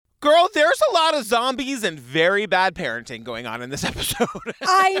Girl, there's a lot of zombies and very bad parenting going on in this episode.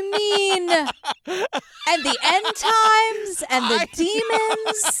 I mean, and the end times and the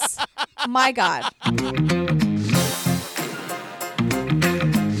demons. My God.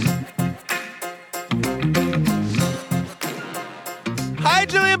 Hi,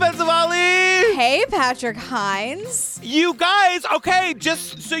 Jillian Benzavali. Hey, Patrick Hines. You guys, okay,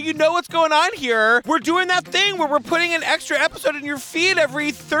 just so you know what's going on here, we're doing that thing where we're putting an extra episode in your feed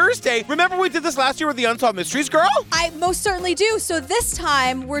every Thursday. Remember we did this last year with the Unsolved Mysteries, girl? I most certainly do. So this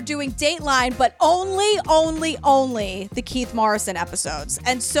time we're doing Dateline, but only the Keith Morrison episodes.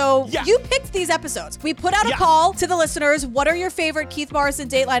 And so you picked these episodes. We put out a call to the listeners. What are your favorite Keith Morrison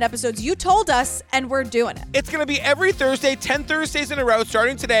Dateline episodes? You told us, and we're doing it. It's going to be every Thursday, 10 Thursdays in a row,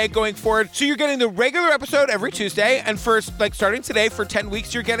 starting today, going forward. So you're getting the regular episode every Tuesday, and for starting today for 10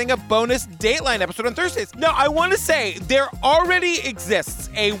 weeks, you're getting a bonus Dateline episode on Thursdays. Now, I want to say there already exists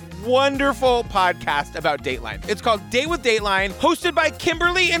a wonderful podcast about Dateline. It's called Date with Dateline, hosted by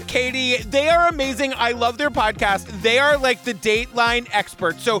Kimberly and Katie. They are amazing. I love their podcast. They are like the Dateline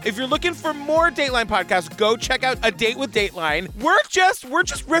experts. So if you're looking for more Dateline podcasts, go check out A Date with Dateline. We're just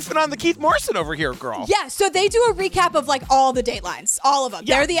riffing on the Keith Morrison over here, girl. Yeah, so they do a recap of like all the Datelines, all of them.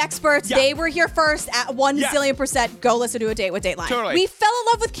 Yeah. They're the experts. Yeah. They were here first at 1,000,000,000%. Go listen to A Date with Dateline. Totally. We fell in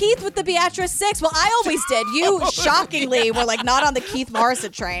love with Keith with the Beatrice 6. Well, I always did. You shockingly were like not on the Keith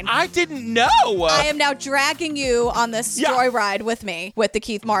Morrison train. I didn't know. I am now dragging you on this joyride with me with the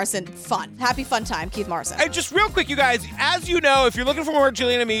Keith Morrison fun. Happy fun time, Keith Morrison. And just real quick, you guys, as you know, if you're looking for more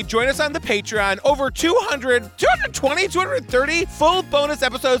Jillian and me, join us on the Patreon. Over 230 full bonus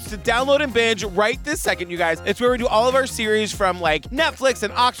episodes to download and binge right this second, you guys. It's where we do all of our series from like Netflix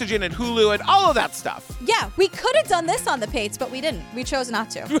and Oxygen and Hulu and all of that stuff. Yeah, we could have done this on the Pates, but we didn't. We chose not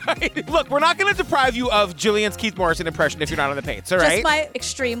to. Right. Look, we're not going to deprive you of Jillian's Keith Morrison impression if you're not on the Pates, all right? Just my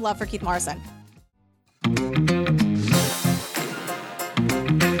extreme love for Keith Morrison.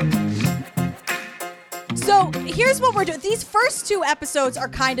 So here's what we're doing. These first two episodes are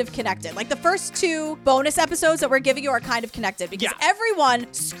kind of connected. Like the first two bonus episodes that we're giving you are kind of connected because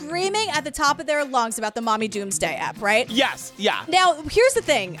everyone screaming at the top of their lungs about the Mommy Doomsday app, right? Yes, yeah. Now, here's the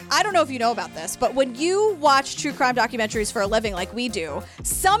thing. I don't know if you know about this, but when you watch true crime documentaries for a living like we do,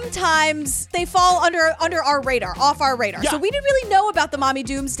 sometimes they fall under our radar, off our radar. Yeah. So we didn't really know about the Mommy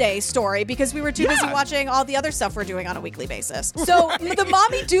Doomsday story because we were too busy watching all the other stuff we're doing on a weekly basis. So the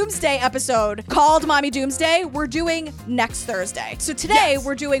Mommy Doomsday episode called Mommy Doomsday, we're doing next Thursday. So today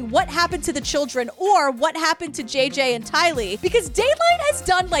we're doing What Happened to the Children or What Happened to JJ and Tylee because Dateline has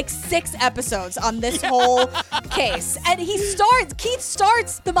done like 6 episodes on this whole case. And Keith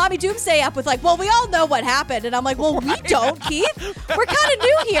starts the Mommy Doomsday app with like, well, we all know what happened. And I'm like, well, we don't, Keith. We're kind of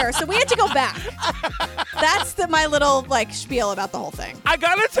new here. So we had to go back. That's my little like spiel about the whole thing. I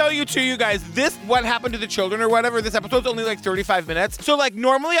gotta tell you too, you guys, this What Happened to the Children or whatever, this episode's only like 35 minutes. So like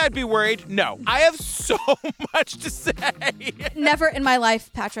normally I'd be worried. No, I have so much to say. Never in my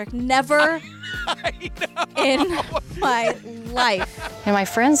life, Patrick. Never in my life. And my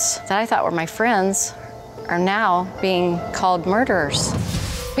friends that I thought were my friends are now being called murderers.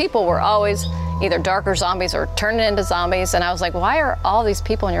 People were always either darker zombies or turning into zombies. And I was like, why are all these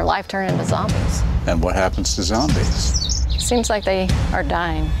people in your life turning into zombies? And what happens to zombies? Seems like they are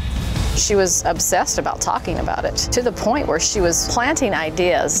dying. She was obsessed about talking about it to the point where she was planting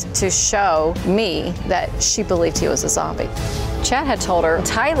ideas to show me that she believed he was a zombie. Chad had told her,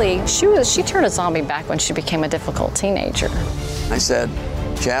 Tylee, she turned a zombie back when she became a difficult teenager. I said,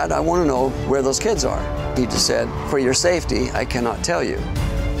 Chad, I want to know where those kids are. He just said, for your safety, I cannot tell you.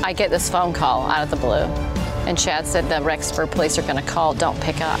 I get this phone call out of the blue, and Chad said the Rexburg police are going to call, don't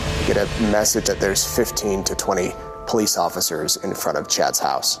pick up. You get a message that there's 15 to 20 police officers in front of Chad's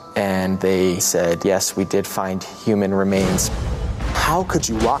house. And they said, yes, we did find human remains. How could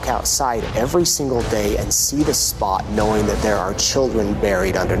you walk outside every single day and see the spot knowing that there are children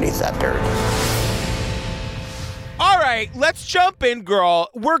buried underneath that dirt? All right, let's jump in, girl.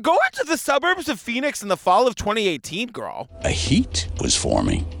 We're going to the suburbs of Phoenix in the fall of 2018, girl. A heat was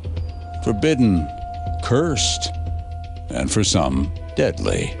forming. Forbidden, cursed, and for some,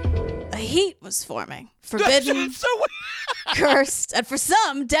 deadly. A heat was forming. Forbidden, cursed, and for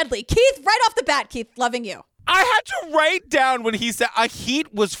some, deadly. Keith, right off the bat, Keith, loving you. I had to write down when he said a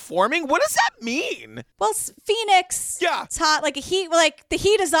heat was forming. What does that mean? Well, Phoenix. Yeah. It's hot. Like a heat, like the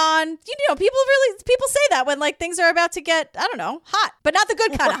heat is on. You know, people say that when like things are about to get, I don't know, hot, but not the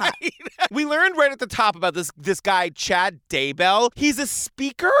good kind of hot. We learned right at the top about this guy, Chad Daybell. He's a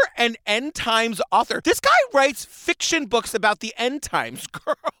speaker and end times author. This guy writes fiction books about the end times,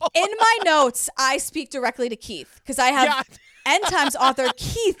 girl. In my notes, I speak directly to Keith because I have End Times author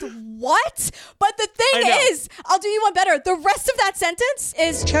Keith. What? But the thing is, I'll do you one better. The rest of that sentence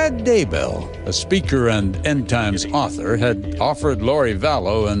is Chad Daybell, a speaker and End Times author, had offered Lori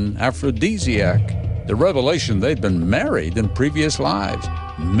Vallow an aphrodisiac. The revelation they'd been married in previous lives.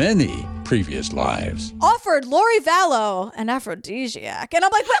 Many previous lives. Offered Lori Vallow an aphrodisiac. And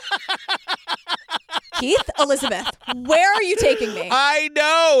I'm like, what? Keith, Elizabeth, where are you taking me? I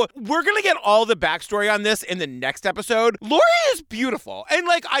know. We're going to get all the backstory on this in the next episode. Lori is beautiful. And,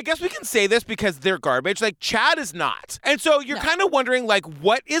 like, I guess we can say this because they're garbage. Like, Chad is not. And so you're kind of wondering, like,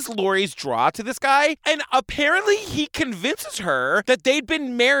 what is Lori's draw to this guy? And apparently he convinces her that they'd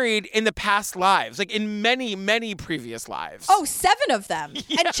been married in the past lives, like in many, many previous lives. Oh, 7 of them.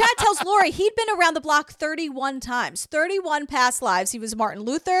 Yeah. And Chad tells Lori he'd been around the block 31 times. 31 past lives. He was Martin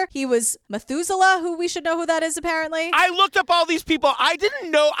Luther. He was Methuselah, who we should know who that is, apparently. I looked up all these people. I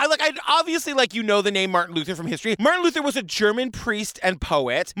didn't know. I obviously, like, you know the name Martin Luther from history. Martin Luther was a German priest and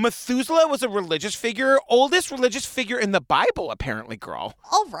poet. Methuselah was a religious figure. Oldest religious figure in the Bible, apparently, girl.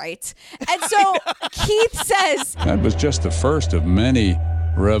 All right. And so Keith says... That was just the first of many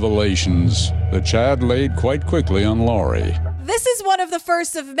revelations that Chad laid quite quickly on Lori. This is one of the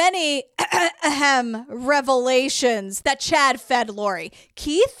first of many revelations that Chad fed Lori.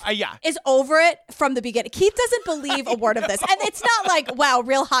 Keith is over it from the beginning. Keith doesn't believe a word of this. And it's not like, wow,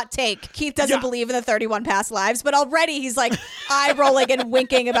 real hot take. Keith doesn't believe in the 31 past lives, but already he's like eye rolling and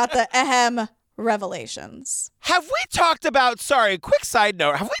winking about the revelations. Have we talked about, quick side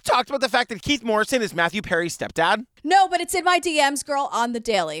note, have we talked about the fact that Keith Morrison is Matthew Perry's stepdad? No, but it's in my DMs, girl, on the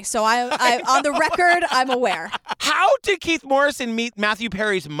daily. So I on the record, I'm aware. How did Keith Morrison meet Matthew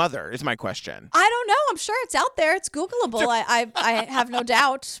Perry's mother is my question. I don't know. I'm sure it's out there. It's Googleable. I have no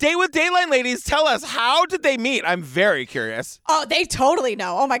doubt. Stay with Dateline, ladies. Tell us, how did they meet? I'm very curious. Oh, they totally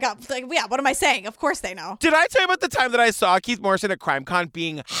know. Oh my God. Like, yeah, what am I saying? Of course they know. Did I tell you about the time that I saw Keith Morrison at CrimeCon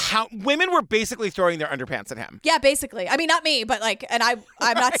being how women were basically throwing their underpants at him? Yeah, basically. I mean, not me, but like, and I'm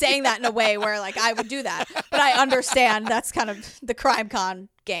not saying that in a way where like I would do that, but I understand that's kind of the CrimeCon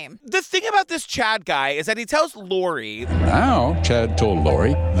game. The thing about this Chad guy is that he tells Lori. Now, Chad told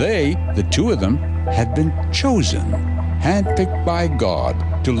Lori, the two of them, had been chosen, handpicked by God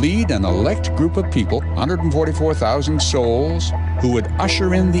to lead an elect group of people, 144,000 souls, who would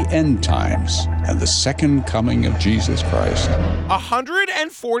usher in the end times and the second coming of Jesus Christ.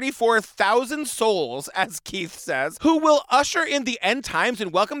 144,000 souls, as Keith says, who will usher in the end times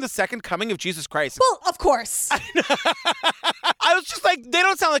and welcome the second coming of Jesus Christ. Well, of course. I was just like, they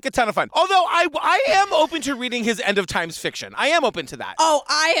don't sound like a ton of fun. Although I am open to reading his end of times fiction. I am open to that. Oh,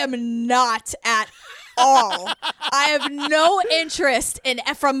 I am not at all. I have no interest in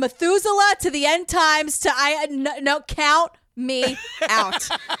from Methuselah to the end times to no count me out.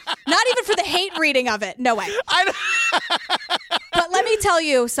 Not even for the hate reading of it. No way. But let me tell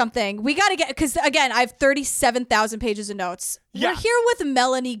you something. We got to get, because again, I have 37,000 pages of notes. Yeah. We're here with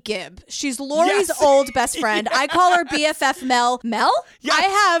Melanie Gibb. She's Lori's old best friend. I call her BFF Mel. Mel? Yes. I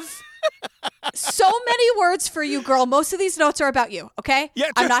have so many words for you, girl. Most of these notes are about you, okay?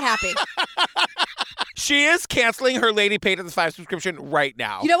 Yeah, I'm not happy. She is canceling her Lady Paid at the 5 subscription right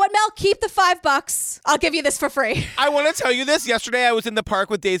now. You know what, Mel? Keep the $5. I'll give you this for free. I want to tell you this. Yesterday, I was in the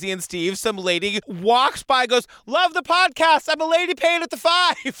park with Daisy and Steve. Some lady walks by, goes, "Love the podcast. I'm a Lady Paid at the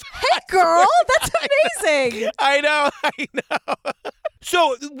 5. Hey, girl. That's amazing. I know.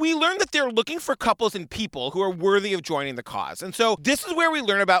 So we learned that they're looking for couples and people who are worthy of joining the cause. And so this is where we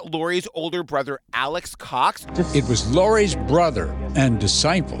learn about Lori's older brother, Alex Cox. It was Lori's brother and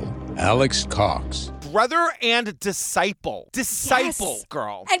disciple, Alex Cox. Brother and disciple. Disciple, yes.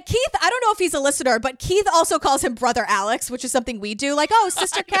 Girl. And Keith, I don't know if he's a listener, but Keith also calls him Brother Alex, which is something we do. Like, oh,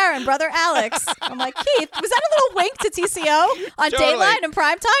 Sister Karen, Brother Alex. I'm like, Keith, was that a little wink to TCO on Dateline and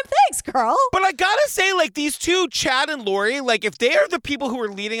Primetime? Thanks, girl. But I gotta say, like, these two, Chad and Lori, like, if they are the people who are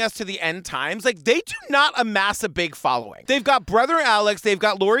leading us to the end times, like, they do not amass a big following. They've got Brother Alex. They've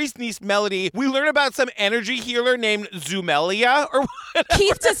got Lori's niece, Melody. We learn about some energy healer named Zumelia or whatever.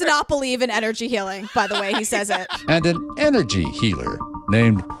 Keith does not believe in energy healing, by the way, he says it. And an energy healer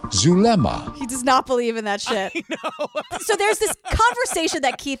named Zulema. He does not believe in that shit. I know. So there's this conversation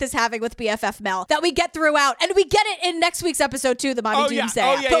that Keith is having with BFF Mel that we get throughout, and we get it in next week's episode too, the Mommy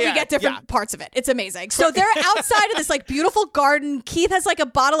Doomsday. But we get different parts of it. It's amazing. So they're outside of this like beautiful garden. Keith has like a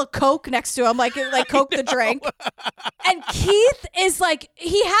bottle of Coke next to him, like Coke the drink. And Keith is like,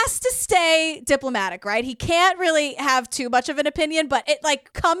 he has to stay diplomatic, right? He can't really have too much of an opinion, but it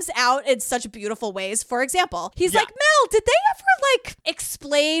like comes out in such beautiful ways. For example, he's like, Mel, did they ever like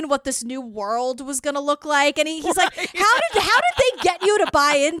explain what this new world was going to look like? And he's like, how did they get you to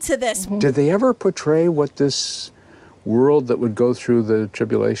buy into this? Did they ever portray what this world that would go through the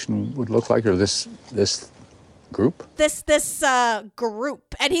tribulation would look like, or this group? This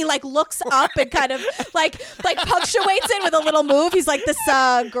group. And he like looks up and kind of like punctuates it with a little move. He's like, this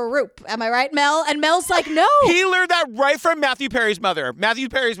group. Am I right, Mel? And Mel's like, no. He learned that right from Matthew Perry's mother. Matthew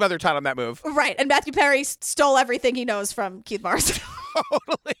Perry's mother taught him that move. Right. And Matthew Perry stole everything he knows from Keith Morrison.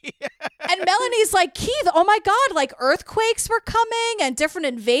 Totally. And Melanie's like, Keith, oh my God, like earthquakes were coming and different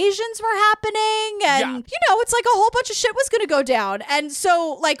invasions were happening. And, it's like a whole bunch of shit was going to go down. And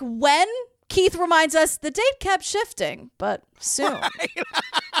so like when Keith reminds us the date kept shifting, but soon. Right.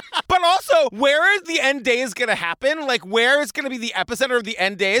 But also, where is the end days going to happen? Like, where is going to be the epicenter of the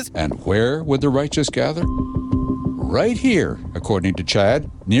end days? And where would the righteous gather? Right here, according to Chad,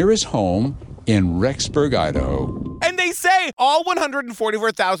 near his home in Rexburg, Idaho. And they say all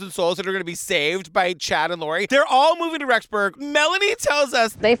 144,000 souls that are going to be saved by Chad and Lori, they're all moving to Rexburg. Melanie tells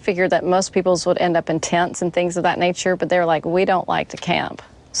us They figured that most people's would end up in tents and things of that nature, but they're like, we don't like to camp.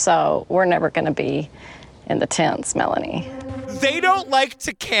 So we're never going to be in the tents, Melanie. they don't like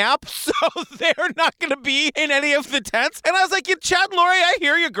to camp, so they're not going to be in any of the tents. And I was like, yeah, Chad and Lori, I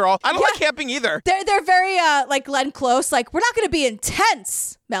hear you, girl. I don't like camping either. They're very like Glenn Close. Like, we're not going to be in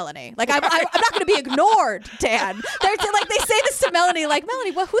tents, Melanie. Like, I'm not going to be ignored, Dan. They're like, they say this to Melanie. Like,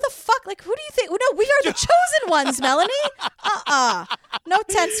 Melanie, well, who the fuck? Like, who do you think? No, we are the chosen ones, Melanie. No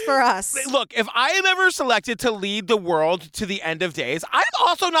tents for us. Look, if I am ever selected to lead the world to the end of days, I'm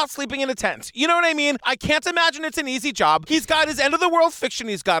also not sleeping in a tent. You know what I mean? I can't imagine it's an easy job. He's got his end of the world fiction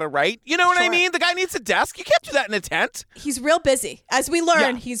he's got to write. You know what I mean? The guy needs a desk. You can't do that in a tent. He's real busy. As we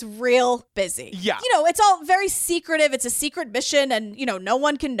learn, he's real busy. Yeah. You know, it's all very secretive. It's a secret mission and, you know, no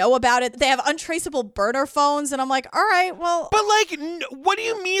one can know about it. They have untraceable burner phones. And I'm like, all right, well. But like, what do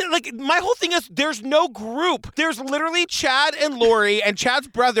you mean? Like, my whole thing is there's no group. There's literally Chad and Lori and Chad's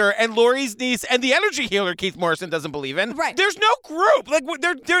brother and Lori's niece and the energy healer Keith Morrison doesn't believe in. Right. There's no group. Like,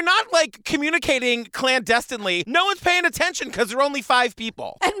 they're not like communicating clandestinely. No one's paying attention because there are only 5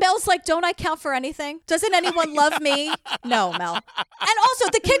 people. And Mel's like, don't I count for anything? Doesn't anyone love me? No, Mel. And also,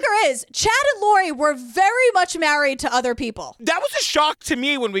 the kicker is, Chad and Lori were very much married to other people. That was a shock to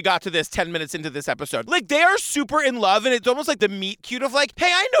me when we got to this 10 minutes into this episode. Like, they are super in love, and it's almost like the meet cute of like,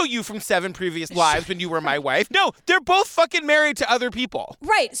 hey, I know you from 7 previous lives when you were my wife. No, they're both fucking married to other people.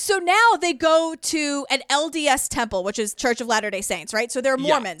 Right. So now they go to an LDS temple, which is Church of Latter-day Saints, right? So they're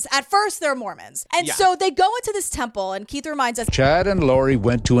Mormons. At first, they're Mormons. And so they go into this temple, and Keith reminds us, Chad and Lori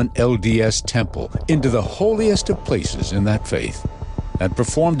went to an LDS temple, into the holiest of places in that faith, and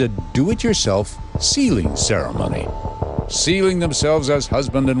performed a do-it-yourself sealing ceremony, sealing themselves as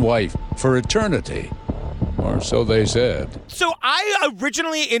husband and wife for eternity. Or so they said. So I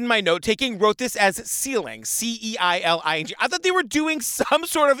originally, in my note-taking, wrote this as sealing, Ceiling. I thought they were doing some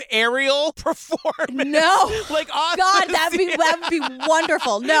sort of aerial performance. no. Like on God, the that would be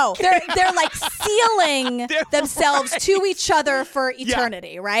wonderful. No, they're like sealing themselves to each other for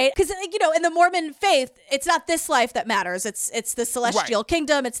eternity, right? Because, you know, in the Mormon faith, it's not this life that matters. It's the celestial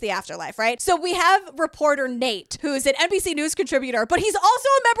kingdom. It's the afterlife, right? So we have reporter Nate, who's an NBC News contributor, but he's also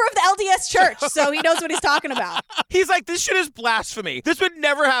a member of the LDS Church, so he knows what he's talking about. He's like, this shit is blasphemy. This would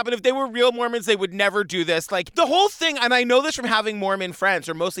never happen. If they were real Mormons, they would never do this. Like, the whole thing, and I know this from having Mormon friends,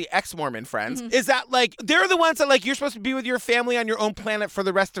 or mostly ex-Mormon friends, is that, like, they're the ones that, like, you're supposed to be with your family on your own planet for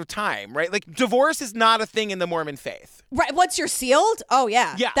the rest of time, right? Like, divorce is not a thing in the Mormon faith. Right. Once you're sealed? Oh,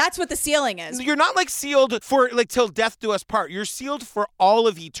 yeah. Yeah. That's what the sealing is. You're not, like, sealed for, like, till death do us part. You're sealed for all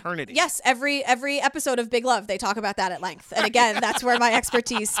of eternity. Yes. Every episode of Big Love, they talk about that at length. And again, that's where my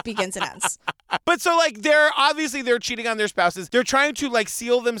expertise begins and ends. But so, like, they're cheating on their spouses. They're trying to, like,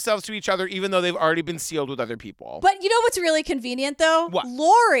 seal themselves to each other even though they've already been sealed with other people. But you know what's really convenient, though? What?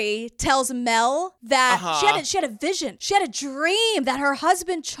 Lori tells Mel that she had a vision. She had a dream that her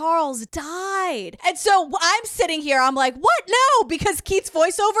husband, Charles, died. And so I'm sitting here, I'm like, what? No, because Keith's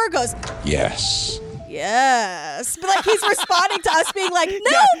voiceover goes, Yes. yes. But like he's responding to us being like,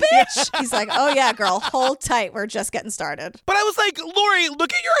 no, bitch. He's like, oh yeah, girl, hold tight. We're just getting started. But I was like, Lori,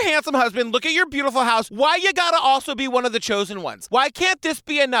 look at your handsome husband. Look at your beautiful house. Why you gotta also be one of the chosen ones? Why can't this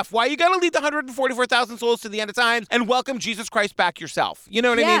be enough? Why you gotta lead the 144,000 souls to the end of times and welcome Jesus Christ back yourself? You know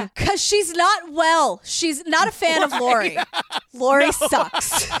what I mean? Yeah, because she's not well. She's not a fan of Lori. Lori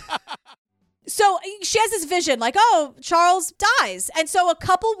sucks. So she has this vision like, oh, Charles dies. And so a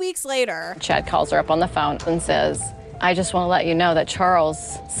couple weeks later, Chad calls her up on the phone and says, I just want to let you know that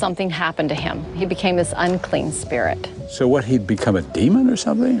Charles, something happened to him. He became this unclean spirit. So what, he'd become a demon or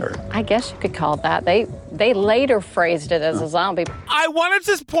something? Or I guess you could call it that. They later phrased it as a zombie. I wanted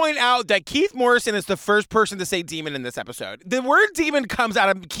to point out that Keith Morrison is the first person to say demon in this episode. The word demon comes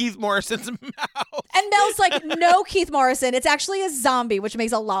out of Keith Morrison's mouth. And Mel's like, no, Keith Morrison, it's actually a zombie, which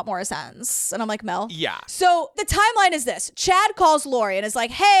makes a lot more sense. And I'm like, Mel? Yeah. So the timeline is this. Chad calls Lori and is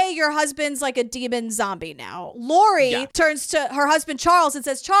like, hey, your husband's like a demon zombie now. Lori turns to her husband, Charles, and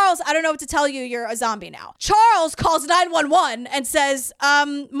says, Charles, I don't know what to tell you. You're a zombie now. Charles calls 911 and says,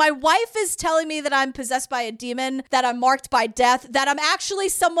 my wife is telling me that I'm possessed by a demon, that I'm marked by death, that I'm actually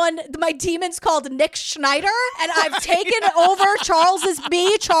someone, my demon's called Nick Schneider, and I've taken over Charles. This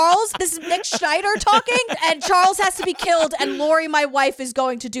is Nick Schneider talking, and Charles has to be killed, and Lori, my wife, is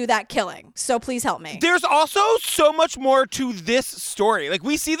going to do that killing. So please help me. There's also so much more to this story. Like,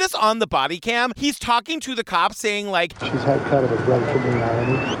 we see this on the body cam. He's talking to the cops saying, like, she's had kind of a break from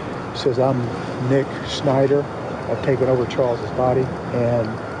reality. She says, I'm Nick Schneider. I've taken over Charles's body,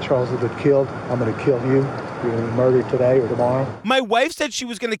 and Charles has been killed. I'm going to kill you. You're going to be murdered today or tomorrow. My wife said she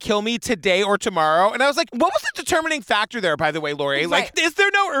was going to kill me today or tomorrow. And I was like, what was the determining factor there, by the way, Lori? Right. Like, is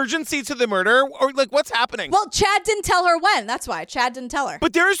there no urgency to the murder? Or, like, what's happening? Well, Chad didn't tell her when. That's why. Chad didn't tell her.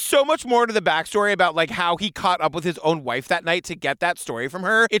 But there is so much more to the backstory about, like, how he caught up with his own wife that night to get that story from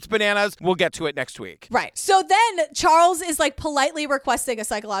her. It's bananas. We'll get to it next week. Right. So then Charles is, like, politely requesting a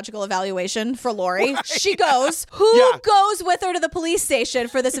psychological evaluation for Lori. Right. She goes. Who goes with her to the police station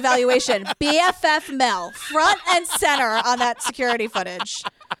for this evaluation? BFF Mel. Front and center on that security footage.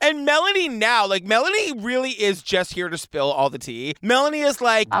 And Melanie now, like, Melanie really is just here to spill all the tea. Melanie is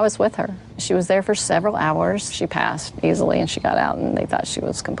like, I was with her. She was there for several hours. She passed easily, and she got out, and they thought she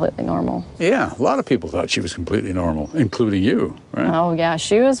was completely normal. yeah, a lot of people thought she was completely normal, including you, right? Oh, yeah,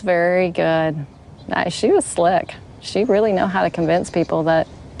 she was very good. She was slick. She really knew how to convince people that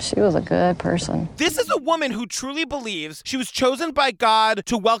she was a good person. This is a woman who truly believes she was chosen by God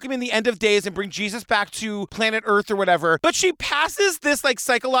to welcome in the end of days and bring Jesus back to planet Earth or whatever. But she passes this, like,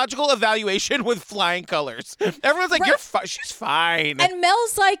 psychological evaluation with flying colors. Everyone's like, she's fine. And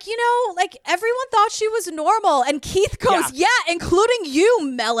Mel's like, like, everyone thought she was normal. And Keith goes, yeah, including you,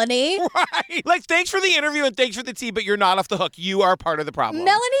 Melanie. Right. Like, thanks for the interview and thanks for the tea, but you're not off the hook. You are part of the problem.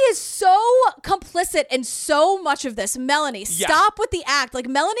 Melanie is so complicit in so much of this. Melanie, stop with the act. Like,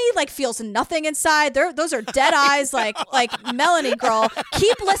 Melanie, like, feels nothing inside. Those are dead eyes. Like Melanie, girl,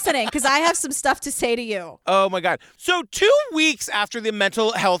 keep listening because I have some stuff to say to you. Oh my God. So 2 weeks after the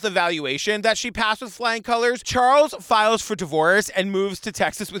mental health evaluation that she passed with flying colors, Charles files for divorce and moves to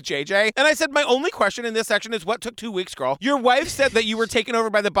Texas with JJ. And I said, my only question in this section is, what took 2 weeks, girl? Your wife said that you were taken over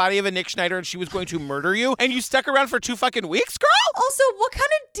by the body of a Nick Schneider and she was going to murder you, and you stuck around for 2 fucking weeks, girl? Also, what kind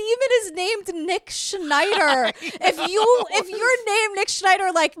of demon is named Nick Schneider? If you're named Nick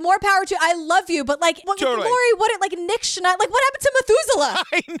Schneider, like, more power to you. I love you, but, like, totally. Lori, like, Nick Schneider, like, what happened to Methuselah?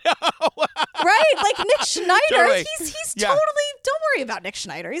 I know. Right? Like, Nick Schneider, Totally. he's totally, don't worry about Nick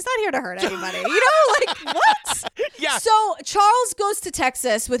Schneider. He's not here to hurt anybody. Like, what? Yeah. So Charles goes to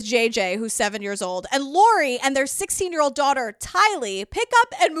Texas with JJ, who's 7 years old, and Lori and their 16-year-old daughter, Tylee, pick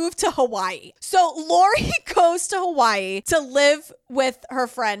up and move to Hawaii. So Lori goes to Hawaii to live with her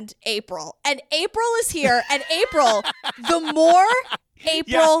friend April. And April is here, and April, the more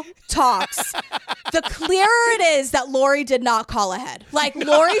April talks, the clearer it is that Lori did not call ahead. Like,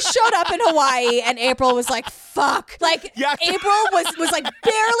 Lori showed up in Hawaii and April was like, fuck. Like, April was like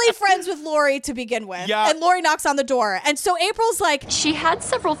barely friends with Lori to begin with. Yeah. And Lori knocks on the door. And so April's like, she had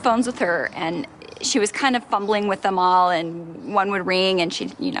several phones with her, and she was kind of fumbling with them all, and one would ring and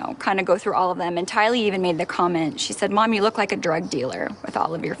she'd, kind of go through all of them. And Tylee even made the comment, she said, Mom, you look like a drug dealer with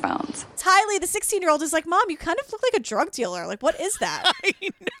all of your phones. Tylee, the 16-year-old, is like, Mom, you kind of look like a drug dealer. Like, what is that? I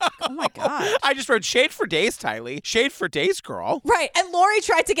know. Oh my God. I just wrote shade for days, Tylee. Shade for days, girl. Right. And Lori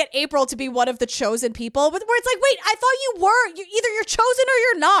tried to get April to be one of the chosen people, but where it's like, wait, I thought you were. Either you're chosen or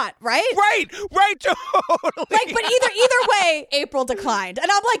you're not, right? Right, totally. Like, but either way, April declined.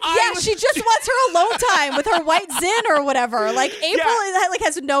 And I'm like, she just wants her alone time with her white Zin or whatever. Like, April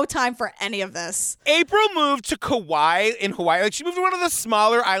has no time for any of this. April moved to Kauai in Hawaii. Like, she moved to one of the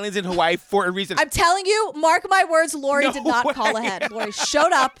smaller islands in Hawaii for a reason. I'm telling you, mark my words, Lori did not call ahead. Lori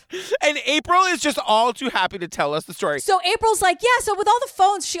showed up. And April is just all too happy to tell us the story. So April's like, so with all the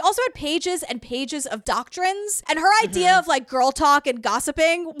phones, she also had pages and pages of doctrines. And her idea of, like, girl talk and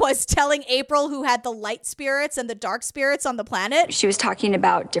gossiping was telling April who had the light spirits and the dark spirits on the planet. She was talking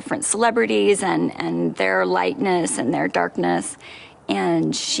about different celebrities and their lightness and their darkness.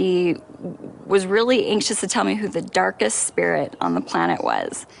 And she was really anxious to tell me who the darkest spirit on the planet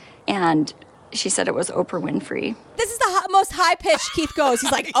was. And she said it was Oprah Winfrey. This is the most high-pitched Keith goes.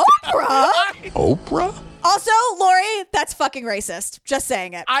 He's like, Oprah? Oprah? Also, Lori, that's fucking racist. Just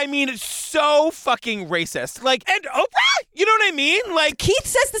saying it. I mean, it's so fucking racist. Like, and Oprah? You know what I mean? Like, Keith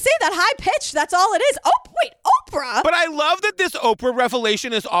says the same, that high pitch, that's all it is. Oh, wait, Oprah? But I love that this Oprah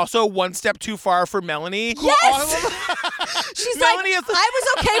revelation is also one step too far for Melanie. Yes! She's Melanie like, I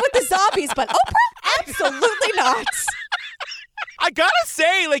was okay with the zombies, but Oprah? Absolutely not. I gotta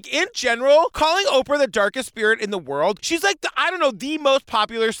say, like, in general, calling Oprah the darkest spirit in the world, she's like, the most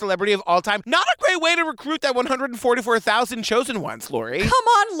popular celebrity of all time. Not a great way to recruit that 144,000 chosen ones, Lori. Come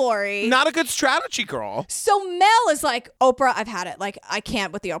on, Lori. Not a good strategy, girl. So Mel is like, Oprah, I've had it. Like, I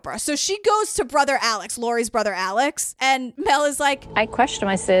can't with the Oprah. So she goes to brother Alex, Lori's brother Alex, and Mel is like, I questioned him.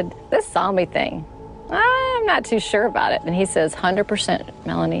 I said, this zombie thing, I'm not too sure about it. And he says, 100%,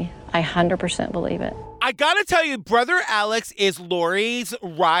 Melanie. I 100% believe it. I gotta tell you, brother Alex is Lori's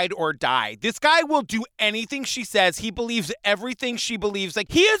ride or die. This guy will do anything she says. He believes everything she believes.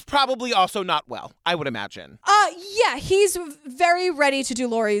 Like, he is probably also not well, I would imagine. Yeah, he's very ready to do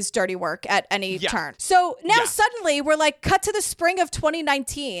Lori's dirty work at any turn. So now suddenly we're like, cut to the spring of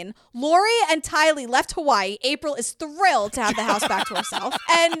 2019. Lori and Tylee left Hawaii. April is thrilled to have the house back to herself.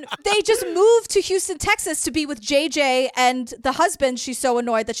 And they just moved to Houston, Texas to be with JJ and the husband she's so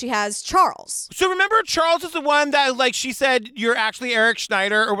annoyed that she has, Charles. So remember, Charles is the one that, like, she said, you're actually Eric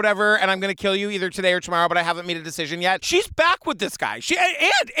Schneider or whatever, and I'm going to kill you either today or tomorrow, but I haven't made a decision yet. She's back with this guy.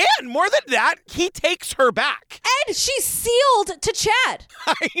 And more than that, he takes her back. And she's sealed to Chad.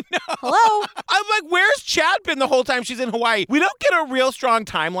 I know. Hello? I'm like, where's Chad been the whole time she's in Hawaii? We don't get a real strong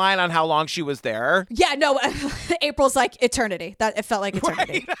timeline on how long she was there. Yeah, no, April's like eternity. It felt like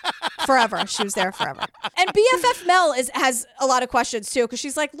eternity. Right? Forever. She was there forever. And BFF Mel has a lot of questions too, because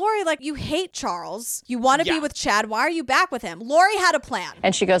she's like, Lori, like, you hate Charles. You want to be with Chad. Why are you back with him? Lori had a plan.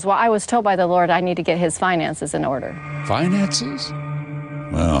 And she goes, well, I was told by the Lord I need to get his finances in order. Finances?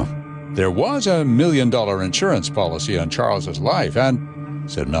 Well, there was $1 million insurance policy on Charles's life, and,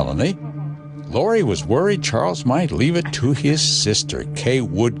 said Melanie, Lori was worried Charles might leave it to his sister, Kay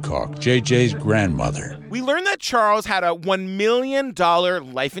Woodcock, JJ's grandmother. We learned that Charles had a $1 million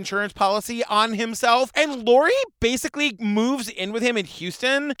life insurance policy on himself, and Lori basically moves in with him in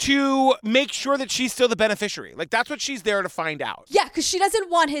Houston to make sure that she's still the beneficiary. Like, that's what she's there to find out. Yeah, because she doesn't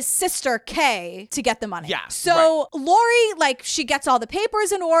want his sister, Kay, to get the money. Yeah, so Lori, like, she gets all the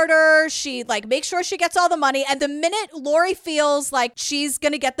papers in order. She, like, makes sure she gets all the money. And the minute Lori feels like she's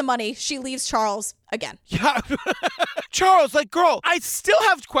going to get the money, she leaves Charles again. Yeah. Charles, like, girl, I still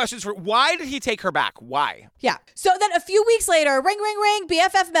have questions for why did he take her back? Why? Yeah. So then a few weeks later, ring, ring, ring,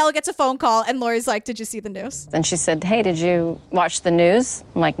 BFF Mel gets a phone call, and Lori's like, did you see the news? And she said, hey, did you watch the news?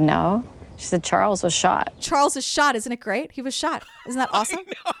 I'm like, no. She said, Charles was shot. Charles is shot. Isn't it great? He was shot. Isn't that awesome?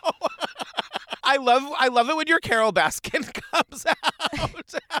 I love it when your Carol Baskin comes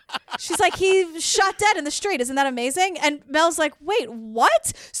out. She's like, he shot dead in the street. Isn't that amazing? And Mel's like, wait,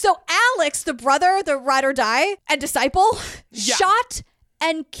 what? So Alex, the brother, the ride or die and disciple, shot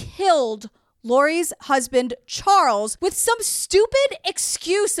and killed Lori's husband, Charles, with some stupid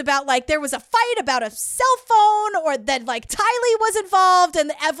excuse about, like, there was a fight about a cell phone, or that, like, Tylee was involved,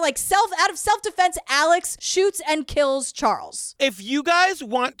 and out of self-defense, Alex shoots and kills Charles. If you guys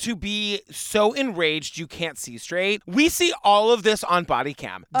want to be so enraged you can't see straight, we see all of this on body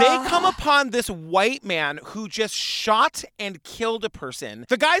cam. They come upon this white man who just shot and killed a person.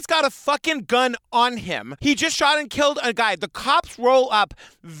 The guy's got a fucking gun on him. He just shot and killed a guy. The cops roll up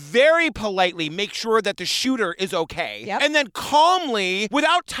very politely, make sure that the shooter is okay. Yep. And then calmly,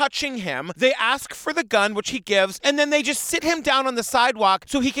 without touching him, they ask for the gun, which he gives, and then they just sit him down on the sidewalk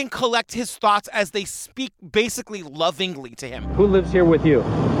so he can collect his thoughts as they speak basically lovingly to him. Who lives here with you?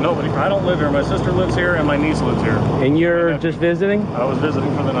 Nobody. I don't live here. My sister lives here and my niece lives here. And you're just visiting? I was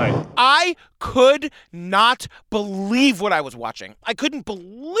visiting for the night. I could not believe what I was watching. I couldn't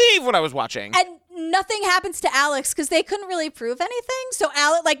believe what I was watching. And nothing happens to Alex because they couldn't really prove anything. So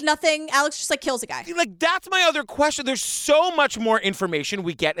Alex just, like, kills a guy. Like, that's my other question. There's so much more information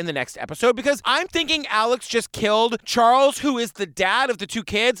we get in the next episode, because I'm thinking Alex just killed Charles, who is the dad of the two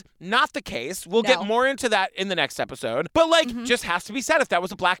kids. Not the case. We'll get more into that in the next episode. But, like, just has to be said, if that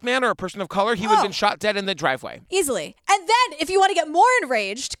was a black man or a person of color, he would have been shot dead in the driveway. Easily. And then, if you want to get more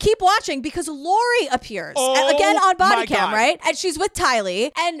enraged, keep watching, because Lori appears. Again on body cam, right? And she's with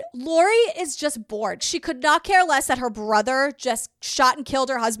Tylee. And Lori is just bored. She could not care less that her brother just shot and killed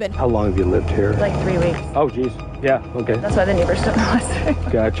her husband. How long have you lived here? Like 3 weeks. Oh, geez. Yeah, okay. That's why the neighbors don't know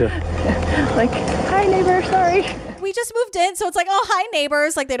us. Gotcha. Like, hi, neighbor, sorry. we just moved in. So it's like, oh, hi,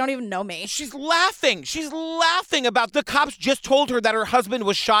 neighbors. Like, they don't even know me. She's laughing. She's laughing about the cops just told her that her husband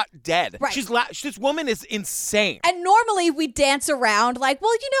was shot dead. Right. This woman is insane. And normally we dance around like,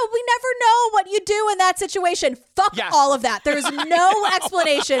 well, we never know what you do in that situation. Fuck all of that. There's no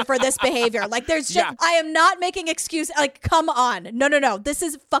explanation for this behavior. Like, there's just, I am not making excuse. Like, come on. No. This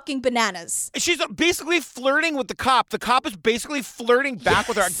is fucking bananas. She's basically flirting with the cop. The cop is basically flirting back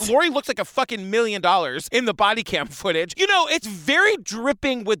with her. Lori looks like a fucking $1 million in the body cam footage. It's very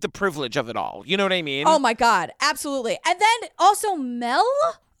dripping with the privilege of it all. You know what I mean? Oh my God. Absolutely. And then also Mel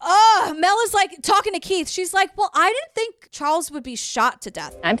is like talking to Keith. She's like, well, I didn't think Charles would be shot to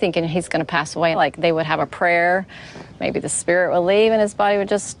death. I'm thinking he's going to pass away. Like they would have a prayer. Maybe the spirit would leave and his body would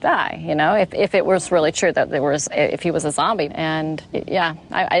just die, if it was really true that if he was a zombie. And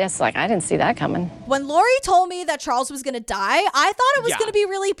I just I didn't see that coming. When Lori told me that Charles was going to die, I thought it was going to be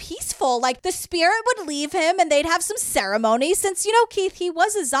really peaceful. Like the spirit would leave him and they'd have some ceremony since, Keith, he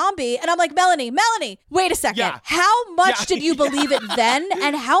was a zombie. And I'm like, Melanie, wait a second. Yeah. How much did you believe it then?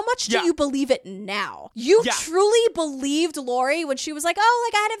 And how much do you believe it now? You truly believed Lori when she was like, I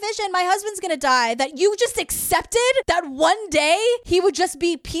had a vision. My husband's going to die. That you just accepted that one day he would just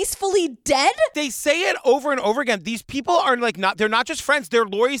be peacefully dead? They say it over and over again. These people are they're not just friends, they're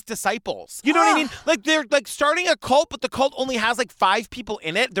Lori's disciples. You know what I mean? Like they're like starting a cult, but the cult only has like 5 people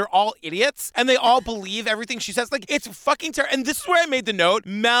in it. They're all idiots and they all believe everything she says. Like it's fucking terrible. And this is where I made the note.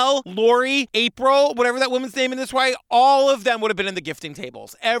 Mel, Lori, April, whatever that woman's name in this way, all of them would have been in the gifting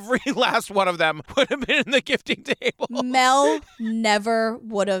tables. Every last one of them would have been in the gifting table. Mel never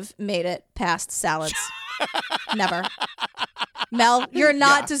would have made it past salads. Never. Mel, you're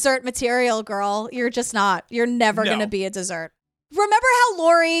not dessert material, girl. You're just not. You're never going to be a dessert. Remember how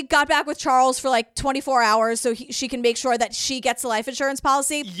Lori got back with Charles for like 24 hours so she can make sure that she gets a life insurance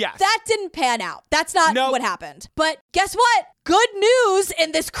policy? Yes. That didn't pan out. That's not what happened. But guess what? Good news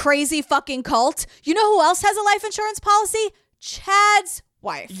in this crazy fucking cult. You know who else has a life insurance policy? Chad's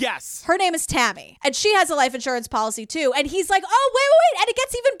wife. Yes. Her name is Tammy, and she has a life insurance policy too. And he's like, oh, wait, and it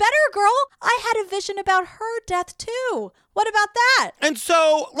gets even better, girl. I had a vision about her death too. What about that? And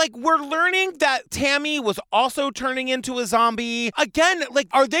so, like, we're learning that Tammy was also turning into a zombie. Again, like,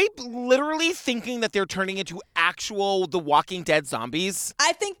 are they literally thinking that they're turning into actual The Walking Dead zombies?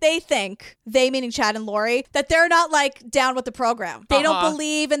 I think they meaning Chad and Lori, that they're not, like, down with the program. They don't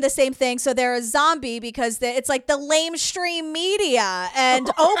believe in the same thing, so they're a zombie because it's like the lamestream media and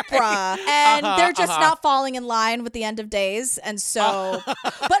Oprah, and they're just not falling in line with the end of days. And so,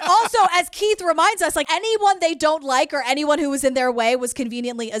 but also, as Keith reminds us, like, anyone they don't like or anyone who was in their way was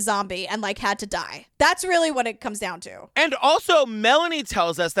conveniently a zombie and like had to die. That's really what it comes down to. And also, Melanie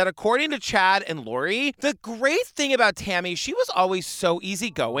tells us that according to Chad and Lori, the great thing about Tammy, she was always so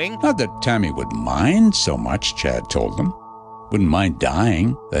easygoing. Not that Tammy would mind so much, Chad told them. Wouldn't mind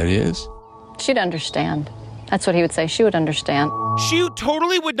dying, that is. She'd understand. That's what he would say. She would understand. She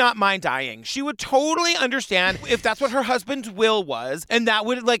totally would not mind dying. She would totally understand if that's what her husband's will was, and that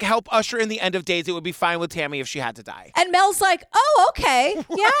would like help usher in the end of days. It would be fine with Tammy if she had to die. And Mel's like, oh, okay.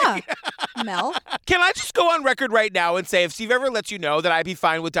 Yeah. Mel. Can I just go on record right now and say if Steve ever lets you know that I'd be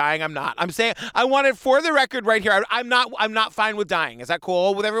fine with dying, I'm not. I'm saying I want it for the record right here. I'm not fine with dying. Is that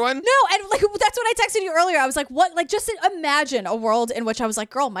cool with everyone? No, and like that's what I texted you earlier. I was like, what? Like just imagine a world in which I was like,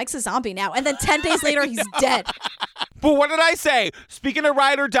 girl, Mike's a zombie now. And then 10 days later, he's dead. But what did I say? Speaking of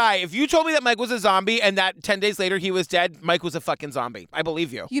ride or die, if you told me that Mike was a zombie and that 10 days later he was dead, Mike was a fucking zombie. I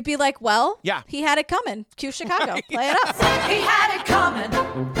believe you. You'd be like, well, yeah, he had it coming. Cue Chicago. Right. Play it up. He had it coming.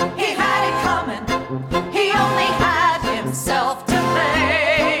 He had it coming. He only had himself to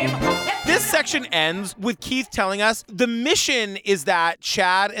blame. This section ends with Keith telling us the mission is that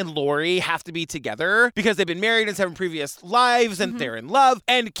Chad and Lori have to be together because they've been married in 7 previous lives and they're in love.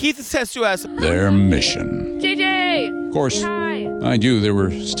 And Keith says to us, their mission. JJ! Of course, mind you, there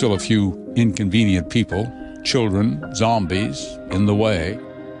were still a few inconvenient people, children, zombies, in the way.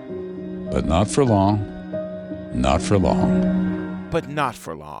 But not for long. Not for long. But not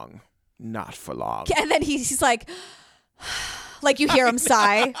for long. Not for long. And then he's like you hear him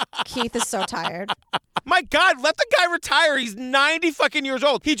sigh. Keith is so tired. My God, let the guy retire. He's 90 fucking years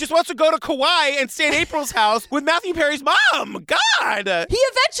old. He just wants to go to Kauai and stay at April's house with Matthew Perry's mom. God. He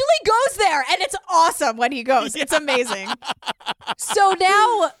eventually goes there, and it's awesome when he goes. Yeah. It's amazing. So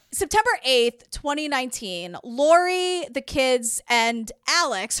now September 8th, 2019, Lori, the kids, and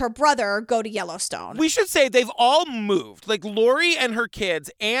Alex, her brother, go to Yellowstone. We should say they've all moved. Like Lori and her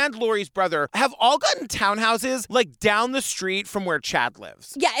kids and Lori's brother have all gotten townhouses like down the street from where Chad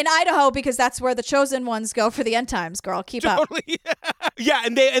lives. Yeah, in Idaho, because that's where the chosen ones go for the end times, girl. Keep up. Yeah,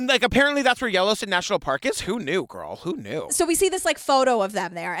 and like apparently that's where Yellowstone National Park is. Who knew, girl? Who knew? So we see this like photo of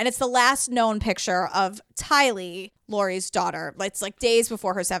them there, and it's the last known picture of Tylee, Lori's daughter. It's like days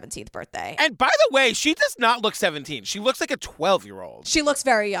before her 17th birthday. And by the way, she does not look 17. She looks like a 12-year-old. She looks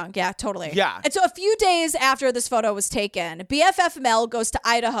very young. Yeah, totally. Yeah. And so a few days after this photo was taken, BFF Mel goes to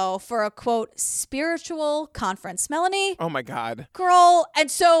Idaho for a, quote, spiritual conference. Melanie? Oh, my God. Girl.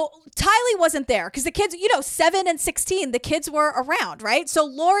 And so Tylee wasn't there because the kids, 7 and 16, the kids were around, right? So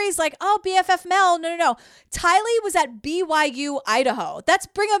Lori's like, oh, BFF Mel. No. Tylee was at BYU, Idaho. That's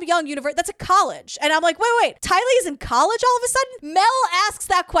Brigham Young University. That's a college. And I'm like, wait. Tylee's in college all of a sudden? Mel asks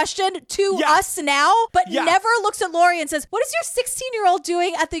that question to us now, but never looks at Lori and says, what is your 16-year-old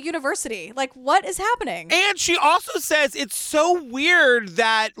doing at the university? Like, what is happening? And she also says it's so weird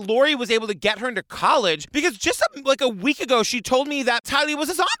that Lori was able to get her into college because just like a week ago, she told me that Tylee was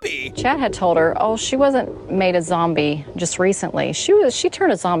a zombie. Chad had told her, she wasn't made a zombie just recently. She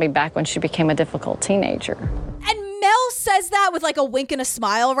turned a zombie back when she became a difficult teenager. And Mel says that with like a wink and a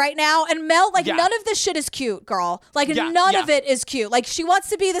smile right now. And Mel, none of this shit is cute, girl. None of it is cute. Like, she wants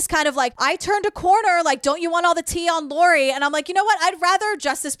to be this kind of like, I turned a corner. Like, don't you want all the tea on Lori? And I'm like, you know what? I'd rather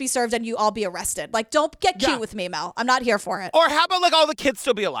justice be served and you all be arrested. Like, don't get cute with me, Mel. I'm not here for it. Or how about like all the kids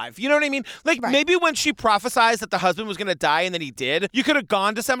still be alive? You know what I mean? Like maybe when she prophesized that the husband was going to die and then he did, you could have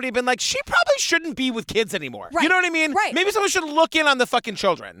gone to somebody and been like, she probably shouldn't be with kids anymore. Right. You know what I mean? Right. Maybe someone should look in on the fucking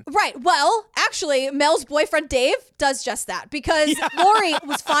children. Right. Well, actually, Mel's boyfriend, Dave, does just that because Lori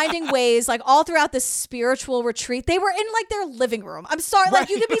was finding ways like all throughout this spiritual retreat. They were in like their living room. I'm sorry. Like,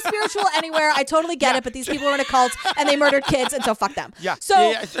 you could be spiritual anywhere. I totally get it. But these people were in a cult and they murdered kids. And so fuck them. Yeah.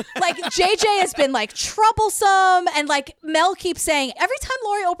 So like JJ has been like troublesome. And like Mel keeps saying every time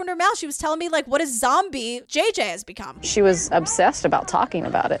Lori opened her mouth, she was telling me like what a zombie JJ has become. She was obsessed about talking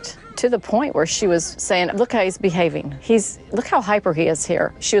about it to the point where she was saying, look how he's behaving. Look how hyper he is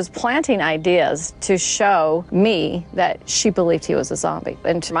here. She was planting ideas to show me that she believed he was a zombie.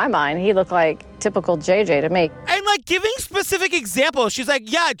 And to my mind, he looked like typical JJ to me. And like giving specific examples. She's like,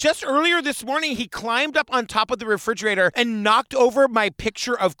 yeah, just earlier this morning, he climbed up on top of the refrigerator and knocked over my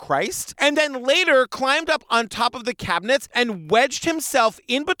picture of Christ. And then later climbed up on top of the cabinets and wedged himself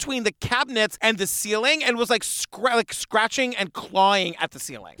in between the cabinets and the ceiling and was like, scratching and clawing at the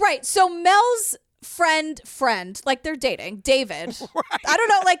ceiling. Right. So Mel's friend, like they're dating, David. Right. I don't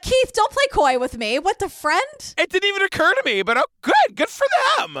know, like, Keith, don't play coy with me. What, the friend? It didn't even occur to me, but good for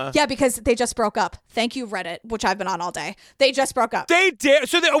them. Yeah, because they just broke up. Thank you, Reddit, which I've been on all day. They just broke up. They did.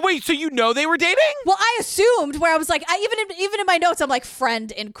 So you know they were dating? Well, I assumed, where I was like, even in my notes, I'm like,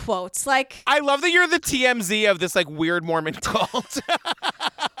 friend in quotes. Like, I love that you're the TMZ of this like weird Mormon cult.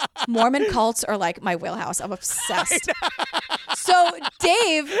 Mormon cults are like my wheelhouse. I'm obsessed. So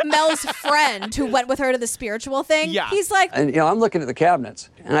Dave, Mel's friend, who went with her to the spiritual thing, he's like, and I'm looking at the cabinets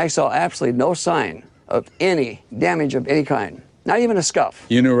and I saw absolutely no sign of any damage of any kind, not even a scuff.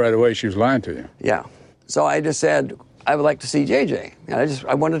 You knew right away she was lying to you. Yeah. So I just said, I would like to see JJ. And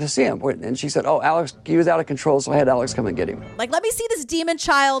I wanted to see him. And she said, oh, Alex, he was out of control, so I had Alex come and get him. Like, let me see this demon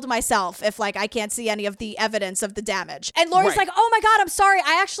child myself if, like, I can't see any of the evidence of the damage. And Lori's like, oh my God, I'm sorry.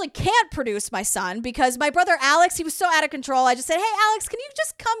 I actually can't produce my son because my brother Alex, he was so out of control. I just said, hey, Alex, can you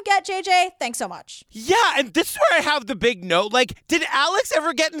just come get JJ? Thanks so much. Yeah, and this is where I have the big note. Like, did Alex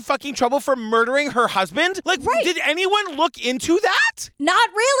ever get in fucking trouble for murdering her husband? Like, did anyone look into that? Not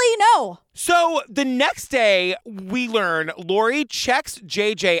really, no. So the next day, we learn Lori checks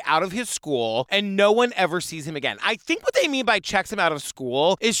JJ out of his school and no one ever sees him again. I think what they mean by checks him out of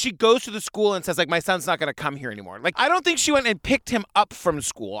school is she goes to the school and says, like, my son's not going to come here anymore. Like, I don't think she went and picked him up from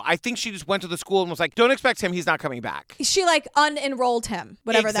school. I think she just went to the school and was like, don't expect him. He's not coming back. She, like, unenrolled him,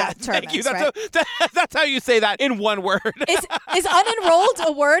 whatever that term Thank you. is, That's how you say that in one word. Is unenrolled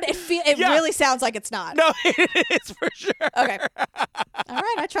a word? It really sounds like it's not. No, it is for sure. Okay. All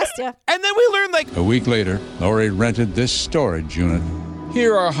right, I trust you. And then we learned, like, a week later, Lori rented this storage unit.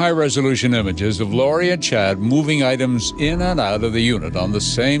 Here are high-resolution images of Lori and Chad moving items in and out of the unit on the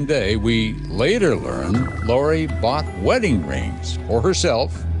same day. We later learned Lori bought wedding rings for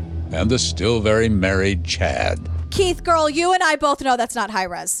herself and the still very married Chad. Keith, girl, you and I both know that's not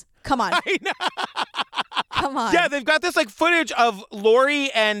high-res. Come on. I know. Come on. Yeah, they've got this like footage of Lori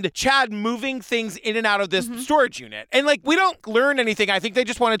and Chad moving things in and out of this storage unit. And like, we don't learn anything. I think they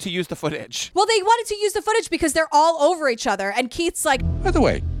just wanted to use the footage. Well, they wanted to use the footage because they're all over each other. And Keith's like, by the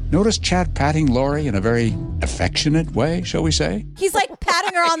way, Notice Chad patting Lori in a very affectionate way, shall we say? He's like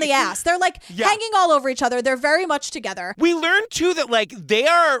patting her on the ass. They're like hanging all over each other. They're very much together. We learned too that like they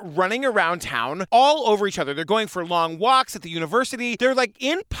are running around town all over each other. They're going for long walks at the university. They're like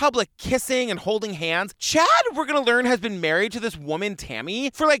in public kissing and holding hands. Chad, we're going to learn, has been married to this woman,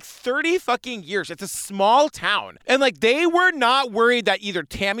 Tammy, for like 30 fucking years. It's a small town. And like they were not worried that either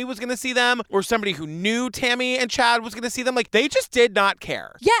Tammy was going to see them or somebody who knew Tammy and Chad was going to see them. Like they just did not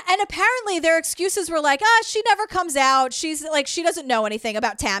care. Yeah, and apparently their excuses were like, she never comes out. She's like, she doesn't know anything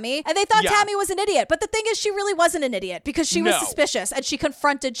about Tammy. And they thought Tammy was an idiot. But the thing is, she really wasn't an idiot because she was suspicious and she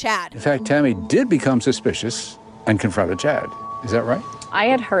confronted Chad. In fact, Tammy did become suspicious and confronted Chad. Is that right? I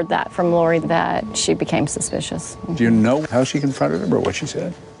had heard that from Lori, that she became suspicious. Do you know how she confronted him or what she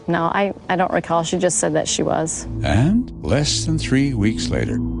said? No, I don't recall. She just said that she was. And less than 3 weeks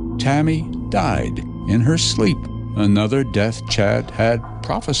later, Tammy died in her sleep. Another death Chad had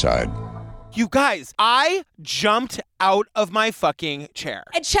prophesied. You guys, I jumped out of my fucking chair.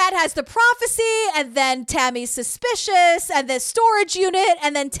 And Chad has the prophecy, and then Tammy's suspicious, and the storage unit,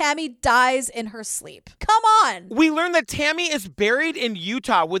 and then Tammy dies in her sleep. Come on. We learned that Tammy is buried in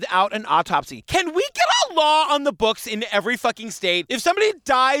Utah without an autopsy. Can we get a law on the books in every fucking state? If somebody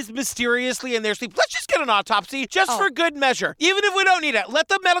dies mysteriously in their sleep, let's just get an autopsy just for good measure. Even if we don't need it, let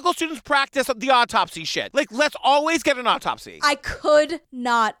the medical students practice the autopsy shit. Like, let's always get an autopsy. I could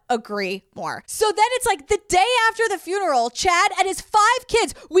not agree more. So then it's like the day after the funeral, Chad and his 5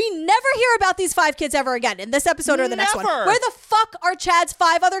 kids, we never hear about these 5 kids ever again in this episode or the next one. Where the fuck are Chad's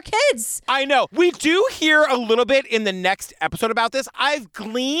 5 other kids? I know. We do hear a little bit in the next episode about this. I've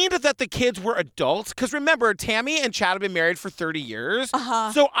gleaned that the kids were adults because remember, Tammy and Chad have been married for 30 years.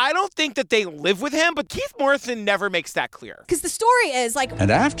 So I don't think that they live with him, but Keith Morrison never makes that clear. Because the story is like...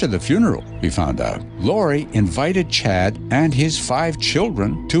 And after the funeral, we found out, Lori invited Chad and his 5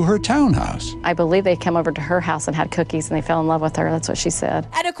 children to her townhouse. I believe they came over to her house and had cookies and they fell in love with her. That's what she said.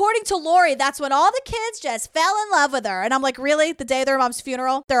 And according to Lori, that's when all the kids just fell in love with her. And I'm like, really? The day of their mom's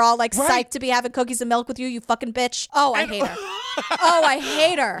funeral? They're all like psyched to be having cookies and milk with you, you fucking bitch. Oh, I hate her. Oh, I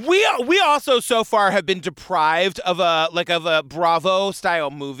hate her. We also so far have been deprived of a Bravo style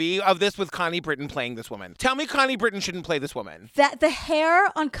movie of this with Connie Britton playing this woman. Tell me Connie Britton shouldn't play this woman. That the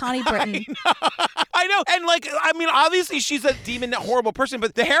hair on Connie Britton. I know. And like, I mean, obviously she's a demon, horrible person,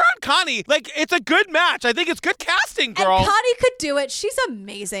 but the hair on Connie, like, it's a good match. I think it's good casting, girl. And Connie could do it. She's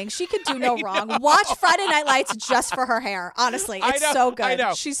amazing. She could do no wrong. Watch Friday Night Lights just for her hair. Honestly, it's so good. I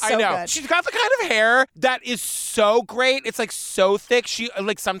know. She's so good. She's got the kind of hair that is so great. It's like so thick. She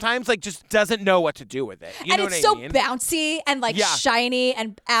like sometimes like just doesn't know what to do with it. You know what I mean? And it's so bouncy and like shiny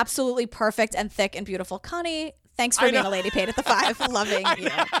and absolutely perfect and thick and beautiful. Connie, thanks for being a lady paid at the 5. Loving you.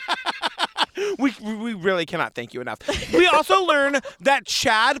 We really cannot thank you enough. We also learn that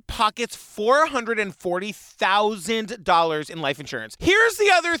Chad pockets $440,000 in life insurance. Here's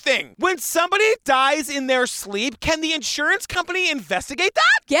the other thing. When somebody dies in their sleep, can the insurance company investigate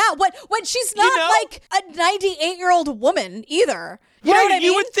that? Yeah, when she's not like a 98-year-old woman either. You know what I mean?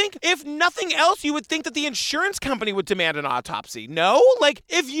 You would think, if nothing else, you would think that the insurance company would demand an autopsy. No? Like,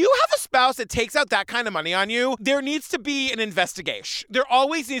 if you have a spouse that takes out that kind of money on you, there needs to be an investigation. There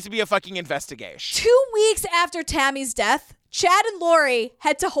always needs to be a fucking investigation. 2 weeks after Tammy's death, Chad and Lori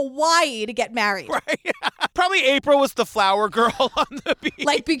head to Hawaii to get married. Right. Probably April was the flower girl on the beach.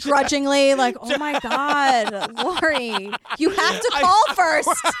 Like begrudgingly, like, oh my God, Lori, you have to call first.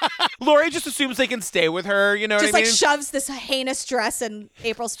 Lori just assumes they can stay with her, you know what I mean? Just like shoves this heinous dress in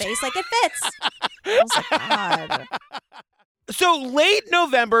April's face like it fits. I was like, God. So late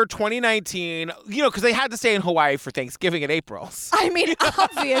November 2019, you know, because they had to stay in Hawaii for Thanksgiving at April's. I mean,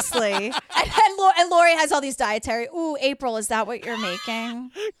 obviously. And Lori has all these dietary. Ooh, April, is that what you're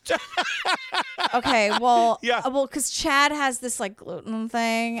making? Okay, well, because Chad has this like gluten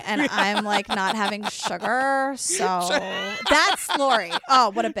thing, and I'm like not having sugar, so that's Lori.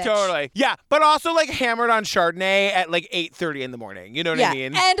 Oh, what a bitch. Totally. Yeah, but also like hammered on Chardonnay at like 8:30 in the morning. You know what I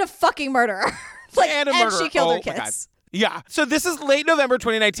mean? And a fucking murderer. And a murderer. And she killed her kids. Yeah. So this is late November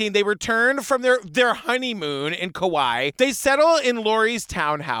 2019. They return from their honeymoon in Kauai. They settle in Lori's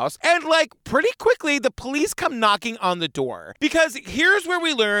townhouse. And like pretty quickly, the police come knocking on the door. Because here's where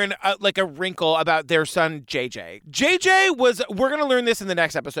we learn like a wrinkle about their son, JJ. JJ was, we're going to learn this in the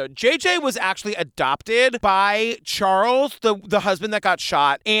next episode. JJ was actually adopted by Charles, the husband that got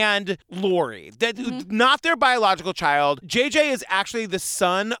shot, and Lori. Not their biological child. JJ is actually the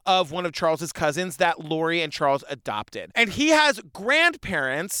son of one of Charles's cousins that Lori and Charles adopted. And he has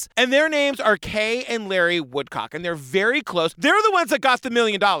grandparents, and their names are Kay and Larry Woodcock, and they're very close. They're the ones that got the $1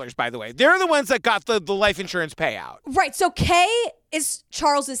 million, by the way. They're the ones that got the life insurance payout. Right. So Kay is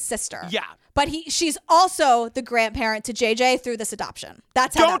Charles's sister. Yeah. But she's also the grandparent to JJ through this adoption.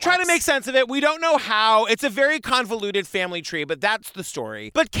 That's how Don't try to make sense of it. We don't know how. It's a very convoluted family tree, but that's the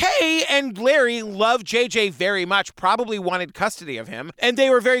story. But Kay and Larry love JJ very much, probably wanted custody of him, and they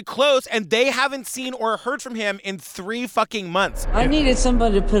were very close, and they haven't seen or heard from him in 3 fucking months. I needed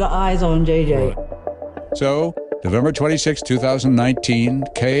somebody to put eyes on JJ. So, November 26, 2019,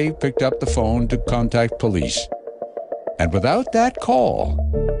 Kay picked up the phone to contact police. And without that call,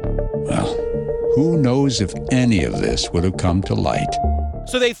 well, who knows if any of this would have come to light.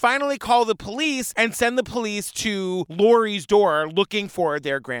 So they finally call the police and send the police to Lori's door looking for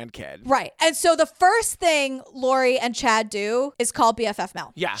their grandkid. Right. And so the first thing Lori and Chad do is call BFF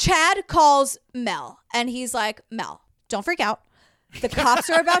Mel. Yeah. Chad calls Mel and he's like, Mel, don't freak out. The cops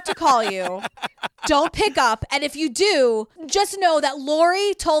are about to call you. Don't pick up. And if you do, just know that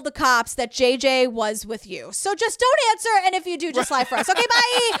Lori told the cops that JJ was with you. So just don't answer. And if you do, just lie for us. Okay,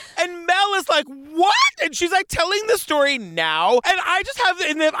 bye. And Mel is like, what? And she's like telling the story now. And I just have,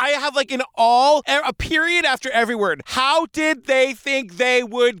 a period after every word. How did they think they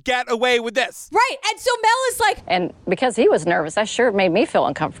would get away with this? Right. And so Mel is like. And because he was nervous, that sure made me feel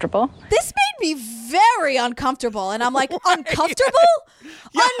uncomfortable. This made me very uncomfortable. And I'm like, uncomfortable?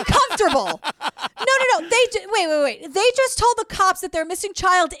 Yeah. Uncomfortable. No. Wait. They just told the cops that their missing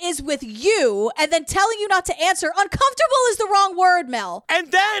child is with you and then telling you not to answer. Uncomfortable is the wrong word, Mel.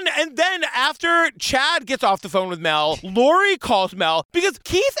 And then after Chad gets off the phone with Mel, Lori calls Mel because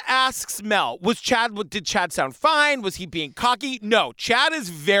Keith asks Mel, did Chad sound fine? Was he being cocky? No, Chad is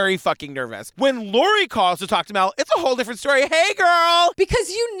very fucking nervous. When Lori calls to talk to Mel, it's a whole different story. Hey, girl. Because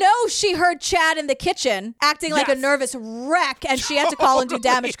you know she heard Chad in the kitchen acting like a nervous wreck and she had to call and do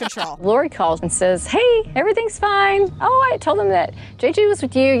damage control. Lori calls and says, hey, everything's fine. Oh, I told him that JJ was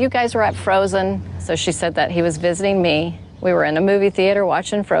with you. You guys were at Frozen. So she said that he was visiting me. We were in a movie theater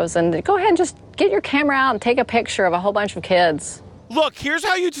watching Frozen. Go ahead and just get your camera out and take a picture of a whole bunch of kids. Look, here's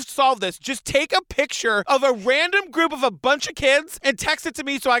how you just solve this. Just take a picture of a random group of a bunch of kids and text it to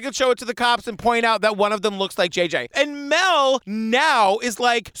me so I can show it to the cops and point out that one of them looks like JJ. And Mel now is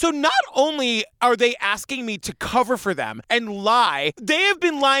like, so not only are they asking me to cover for them and lie, they have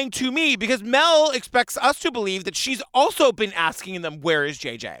been lying to me because Mel expects us to believe that she's also been asking them, where is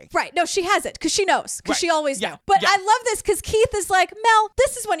JJ? Right. No, she hasn't because she knows because she always knows. But I love this because Keith is like, Mel,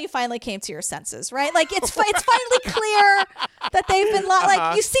 this is when you finally came to your senses, right? Like it's finally clear that they've been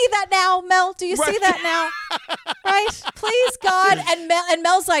like, you see that now, Mel? Do you see that now? Right? Please, God. And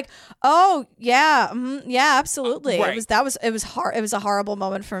Mel's like, oh yeah, yeah, absolutely. Right. It was a horrible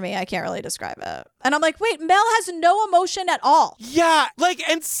moment for me. I can't really describe it. And I'm like, wait, Mel has no emotion at all. Yeah,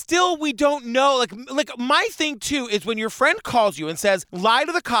 and still we don't know. Like my thing too is when your friend calls you and says, lie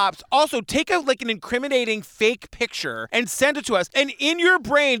to the cops, also take an incriminating fake picture and send it to us. And in your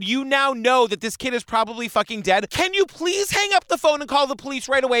brain, you now know that this kid is probably fucking dead. Can you please hang up the phone and call the police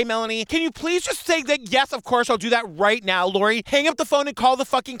right away, Melanie? Can you please just say that, yes, of course, I'll do that right now, Lori? Hang up the phone and call the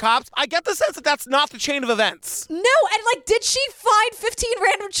fucking cops. I get the sense that that's not the chain of events. No, and did she find 15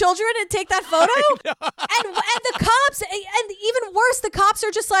 random children and take that photo? And the cops, and even worse, the cops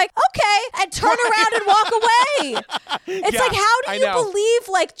are just like, okay, and turn around and walk away. It's like, how do you believe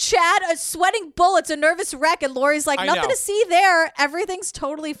Chad, a sweating bullets, a nervous wreck, and Lori's like, nothing to see there. Everything's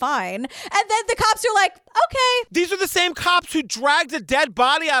totally fine. And then the cops are like, okay. These are the same cops who dragged a dead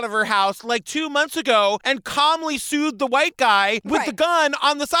body out of her house 2 months ago and calmly soothed the white guy with the gun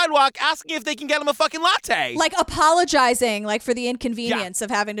on the sidewalk asking if they can get him a fucking latte. Apologizing for the inconvenience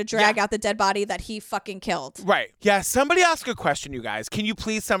of having to drag out the dead body that he fucking killed. Right. Yeah, somebody ask a question, you guys. Can you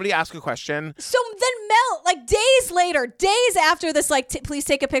please somebody ask a question? So then Mel, days later, days after this, please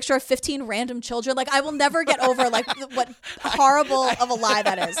take a picture of 15 random children. I will never get over what horrible of a lie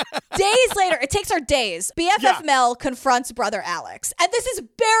that is. Days later, it takes her days. BFF Mel confronts brother Alex. And this is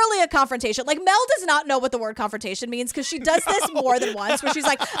barely a confrontation. Mel does not know what the word confrontation means because she does this more than once where she's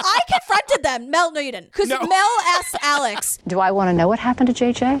like, I confronted them. Mel, no, you didn't. Because Mel asked Alex, do I want to know what happened to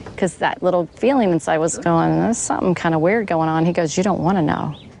JJ? Because that little feeling inside was going, there's something kind of weird going on. He goes, you don't want to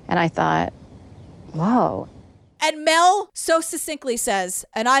know. And I thought, whoa. And Mel so succinctly says,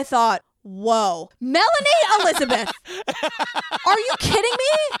 and I thought, whoa. Melanie Elizabeth, are you kidding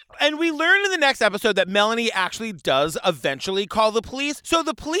me? And we learn in the next episode that Melanie actually does eventually call the police. So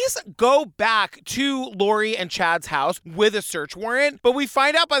the police go back to Lori and Chad's house with a search warrant. But we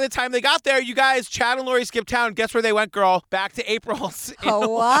find out by the time they got there, you guys, Chad and Lori skipped town. Guess where they went, girl? Back to April's.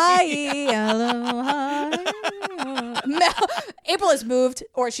 Hawaii. Aloha. April has moved,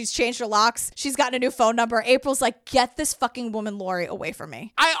 or she's changed her locks. She's gotten a new phone number. April's like, get this fucking woman Lori away from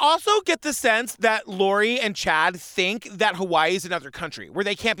me. I also get the sense that Lori and Chad think that Hawaii is another country where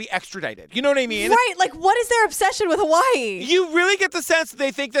they can't be extradited. You know what I mean? Right. Like, what is their obsession with Hawaii? You really get the sense that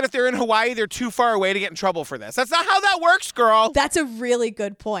they think that if they're in Hawaii, they're too far away to get in trouble for this. That's not how that works, girl. That's a really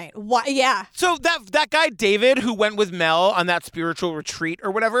good point. Why? Yeah. So that guy, David, who went with Mel on that spiritual retreat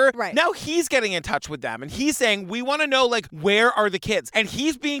or whatever, right. Now he's getting in touch with them and he's saying, we want to know, like, where are the kids? And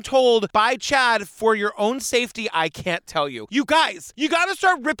he's being told by Chad, for your own safety, I can't tell you. You guys, you got to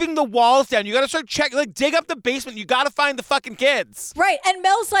start ripping the walls down. You got to start checking, like, dig up the basement. You got to find the fucking kids. Right. And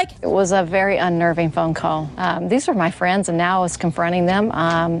Mel's like, it was a very unnerving phone call. These are my friends, and now I was confronting them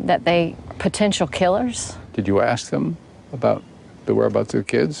that they potential killers. Did you ask them about the whereabouts of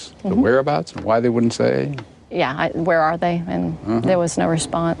the kids? The whereabouts and why they wouldn't say? Yeah, where are they? And there was no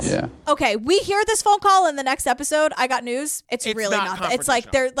response. Yeah. Okay, we hear this phone call in the next episode. I got news. It's really not that. It's like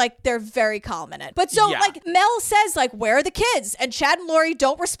they're very calm in it. But so like Mel says, like, where are the kids? And Chad and Lori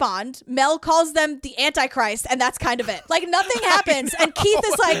don't respond. Mel calls them the Antichrist, and that's kind of it. Like, nothing happens. And Keith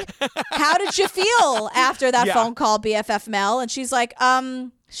is like, how did you feel after that phone call, BFF Mel? And she's like,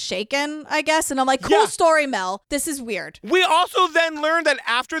 shaken, I guess. And I'm like, cool story, Mel. This is weird. We also then learned that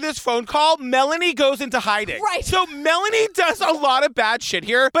after this phone call, Melanie goes into hiding. Right. So Melanie does a lot of bad shit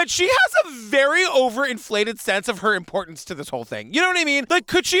here, but she has a very overinflated sense of her importance to this whole thing. You know what I mean? Like,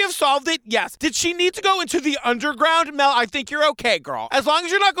 could she have solved it? Yes. Did she need to go into the underground? Mel, I think you're okay, girl. As long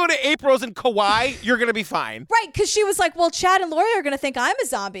as you're not going to April's and Kauai, you're going to be fine. Right, because she was like, well, Chad and Lori are going to think I'm a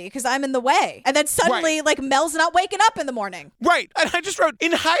zombie because I'm in the way. And then suddenly, like, Mel's not waking up in the morning. Right. And I just wrote,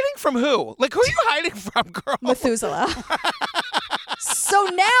 in hiding from who? Like, who are you hiding from, girl? Methuselah. So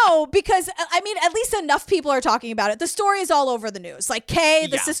now, because, I mean, at least enough people are talking about it. The story is all over the news. Like, Kay,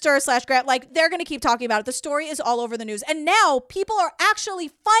 the sister / Grant, like, they're going to keep talking about it. The story is all over the news. And now people are actually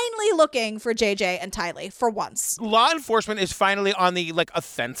finally looking for JJ and Tylee for once. Law enforcement is finally on the, like,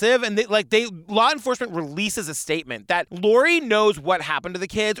 offensive. And law enforcement releases a statement that Lori knows what happened to the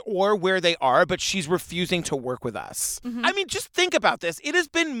kids or where they are, but she's refusing to work with us. I mean, just think about this. It has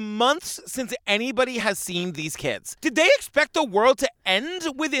been months since anybody has seen these kids. Did they expect the world to end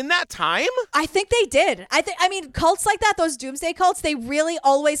within that time? I think they did. I mean, cults like that, those doomsday cults, they really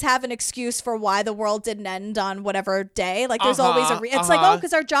always have an excuse for why the world didn't end on whatever day. Like, there's always a it's like, oh,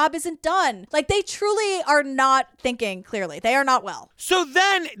 because our job isn't done. Like, they truly are not thinking clearly. They are not well. So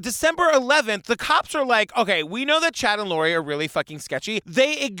then, December 11th, the cops are like, okay, we know that Chad and Lori are really fucking sketchy.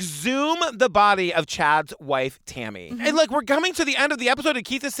 They exhume the body of Chad's wife, Tammy. And, like, we're coming to the end of the episode, and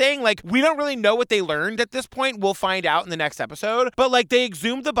Keith is saying, like, we don't really know what they learned at this point. We'll find out in the next episode. But, like, they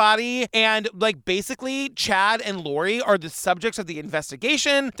exhumed the body, and, like, basically, Chad and Lori are the subjects of the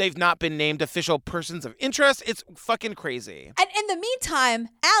investigation. They've not been named official persons of interest. It's fucking crazy. And in the meantime,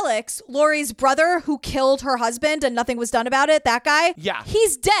 Alex, Lori's brother who killed her husband and nothing was done about it, that guy,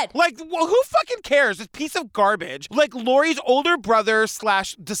 he's dead. Like, well, who fucking cares? This piece of garbage. Like, Lori's older brother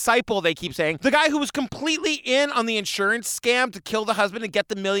 / disciple, they keep saying, the guy who was completely in on the insurance scam to kill the husband and get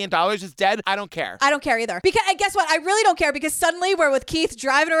the $1 million is dead. I don't care. I don't care either. Because, and guess what? I really don't care, because suddenly we're with Keith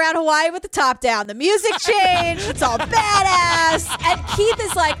driving around Hawaii with the top down. The music changed. It's all badass. And Keith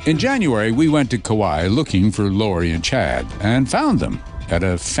is like... In January, we went to Kauai looking for Lori and Chad and found them at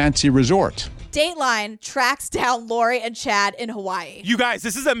a fancy resort. Dateline tracks down Lori and Chad in Hawaii. You guys,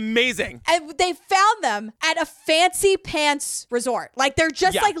 this is amazing. And they found them at a fancy pants resort. Like, they're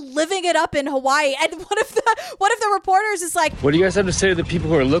just like living it up in Hawaii. And one of the reporters is like, what do you guys have to say to the people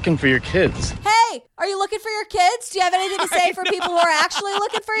who are looking for your kids? Hey, are you looking for your kids? Do you have anything to say for people who are actually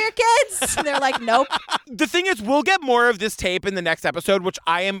looking for your kids? And they're like, nope. The thing is, we'll get more of this tape in the next episode, which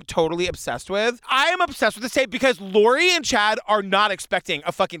I am totally obsessed with. I am obsessed with this tape because Lori and Chad are not expecting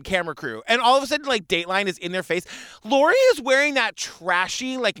a fucking camera crew. And all of a sudden, like, Dateline is in their face. Lori is wearing that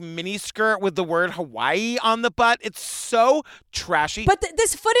trashy, like, mini skirt with the word Hawaii on the butt. It's so trashy. But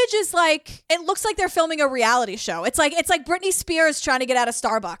this footage is like, it looks like they're filming a reality show. It's like Britney Spears trying to get out of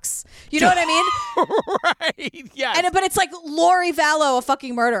Starbucks. You know what I mean? Right. Yes. But it's like Lori Vallow, a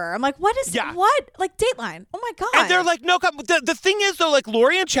fucking murderer. I'm like, what is what? Like, Dateline. Oh my God. And they're like, no, the thing is though, like,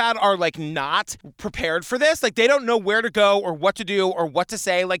 Lori and Chad are like not prepared for this. Like, they don't know where to go or what to do or what to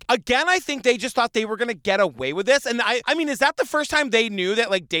say. Like, again, I think they just thought they were going to get away with this. And I mean, is that the first time they knew that,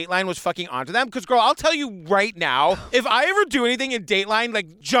 like, Dateline was fucking onto them? Because, girl, I'll tell you right now, if I ever do anything and Dateline,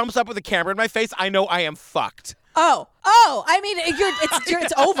 like, jumps up with a camera in my face, I know I am fucked. Oh, Oh, I mean,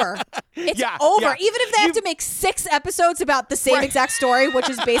 it's over. It's over. Yeah. Even if they have to make 6 episodes about the same exact story, which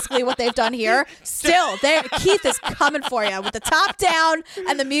is basically what they've done here, still, Keith is coming for you with the top down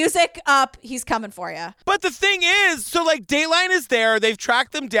and the music up. He's coming for you. But the thing is, so like Dateline is there. They've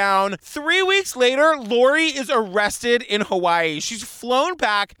tracked them down. 3 weeks later, Lori is arrested in Hawaii. She's flown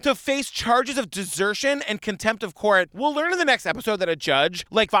back to face charges of desertion and contempt of court. We'll learn in the next episode that a judge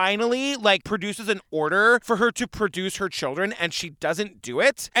finally produces an order for her to produce her children, and she doesn't do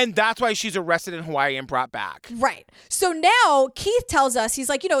it. And that's why she's arrested in Hawaii and brought back. Right. So now Keith tells us, he's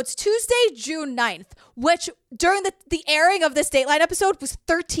like, it's Tuesday, June 9th, which during the airing of this Dateline episode was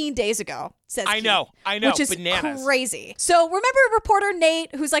 13 days ago, says Keith. I know. Which is bananas. Crazy. So remember reporter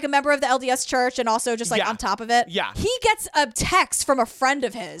Nate, who's like a member of the LDS church and also just on top of it? Yeah. He gets a text from a friend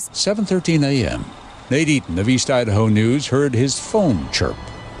of his. 7:13 a.m. Nate Eaton of East Idaho News heard his phone chirp.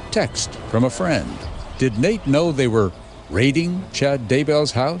 Text from a friend. Did Nate know they were raiding Chad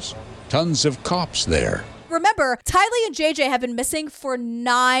Daybell's house? Tons of cops there. Remember, Tylee and JJ have been missing for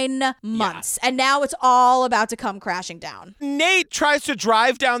 9 months, and now it's all about to come crashing down. Nate tries to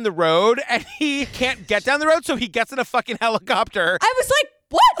drive down the road, and he can't get down the road, so he gets in a fucking helicopter. I was like,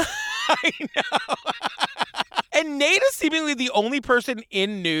 what? I know. And Nate is seemingly the only person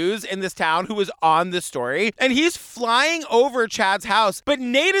in news in this town who is on this story. And he's flying over Chad's house. But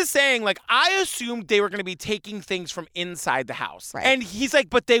Nate is saying, I assumed they were going to be taking things from inside the house. Right. And he's like,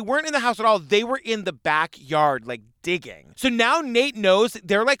 but they weren't in the house at all. They were in the backyard, digging. So now Nate knows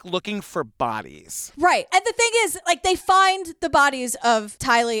they're looking for bodies. Right. And the thing is, they find the bodies of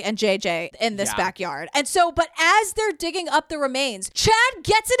Tylee and JJ in this backyard. And so, but as they're digging up the remains, Chad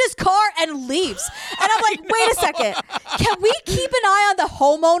gets in his car and leaves. And I'm like, wait a second. Can we keep an eye on the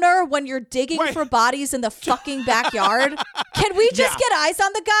homeowner when you're digging for bodies in the fucking backyard? Can we just get eyes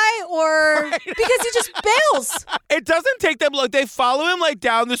on the guy? Or because he just bails. It doesn't take them long. They follow him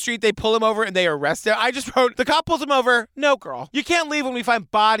down the street. They pull him over and they arrest him. I just wrote, the cop pulls him over. No, girl. You can't leave when we find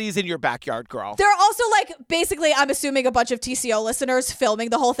bodies in your backyard, girl. There are also basically, I'm assuming a bunch of TCO listeners filming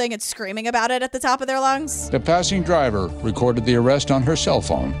the whole thing and screaming about it at the top of their lungs. The passing driver recorded the arrest on her cell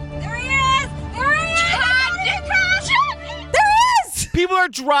phone. There he is! There he is! There he is! People are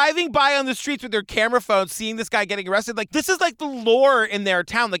driving by on the streets with their camera phones, seeing this guy getting arrested. This is the lore in their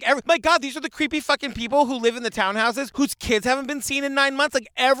town. My God, these are the creepy fucking people who live in the townhouses whose kids haven't been seen in 9 months.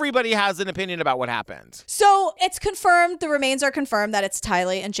 Everybody has an opinion about what happened. So it's confirmed, the remains are confirmed that it's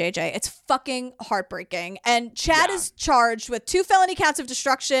Tylee and JJ. It's fucking heartbreaking. And Chad is charged with 2 felony counts of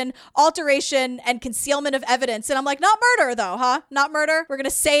destruction, alteration, and concealment of evidence. And I'm like, not murder though, huh? Not murder? We're going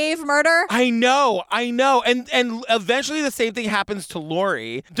to save murder? I know. And eventually the same thing happens to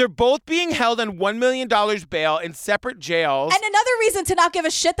Lori. They're both being held on $1 million bail in separate jails. And another reason to not give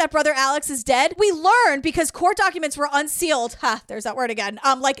a shit that brother Alex is dead, we learned because court documents were unsealed. There's that word again.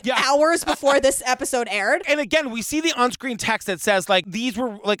 Hours before this episode aired. And again, we see the on-screen text that says these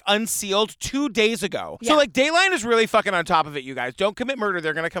were unsealed 2 days ago. Yeah. So Dateline is really fucking on top of it, you guys. Don't commit murder.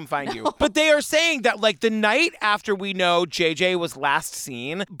 They're going to come find you. But they are saying that the night after we know JJ was last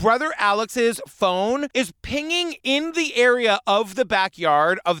seen, brother Alex's phone is pinging in the area of the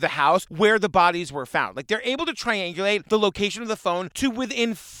backyard of the house where the bodies were found. They're able to triangulate the location of the phone to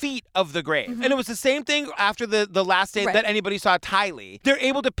within feet of the grave. Mm-hmm. And it was the same thing after the last day that anybody saw Tylee. They're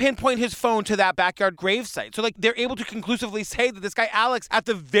able to pinpoint his phone to that backyard grave site. So they're able to conclusively say that this guy Alex, at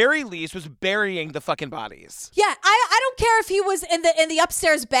the very least, was burying the fucking bodies. Yeah, I don't care if he was in the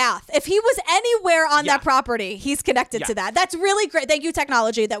upstairs bath. If he was anywhere on that property, he's connected to that. That's really great. Thank you,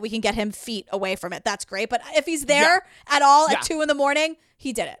 technology, that we can get him feet away from it. That's great. But if he's there at all at 2 a.m,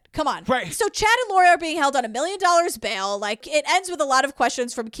 he did it. Come on. Right. So Chad and Lori are being held on $1 million bail. It ends with a lot of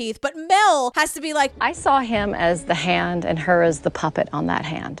questions from Keith, but Mel has to be like, I saw him as the hand and her as the puppet on that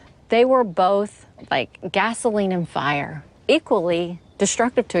hand. They were both like gasoline and fire, equally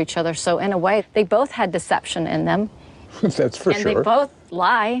destructive to each other. So in a way, they both had deception in them. That's for and sure. And they both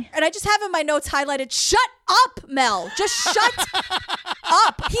lie. And I just have in my notes highlighted, shut up, Mel. Just shut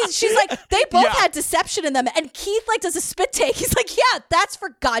up. She's like, they both had deception in them. And Keith does a spit take. He's like, yeah, that's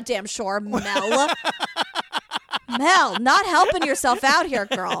for goddamn sure, Mel. Mel, not helping yourself out here,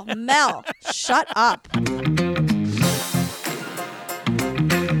 girl. Mel, shut up.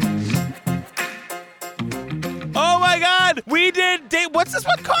 Oh my God, God. We did what's this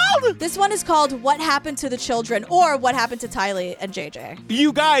one called? This one is called What Happened to the Children, or What Happened to Tylee and JJ.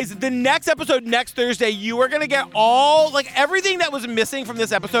 You guys, the next episode next Thursday, you are going to get all, like, everything that was missing from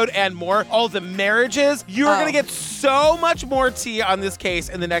this episode and more, all the marriages. You are going to get so much more tea on this case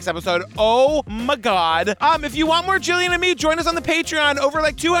in the next episode. Oh my God. If you want more Jillian and me, join us on the Patreon. Over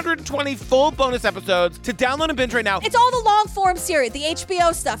like 220 full bonus episodes to download and binge right now. It's all the long form series, the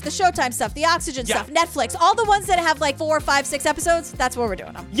HBO stuff, the Showtime stuff, the Oxygen stuff, Netflix, all the ones that have like 4, 5, 6 episodes. That's where we're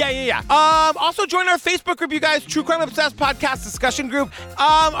doing them. Yeah. Also join our Facebook group, you guys, True Crime Obsessed Podcast Discussion Group.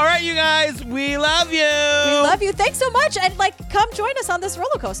 All right, you guys, we love you. We love you. Thanks so much. And come join us on this roller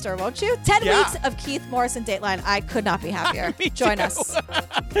coaster, won't you? 10 weeks of Keith Morrison Dateline. I could not be happier. Join us.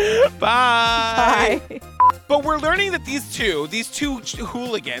 Bye. Bye. But we're learning that these two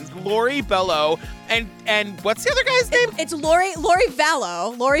hooligans, Lori Vallow and what's the other guy's name? It's Lori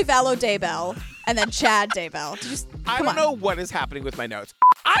Vallow Daybell, and then Chad Daybell. I don't know what is happening with my notes.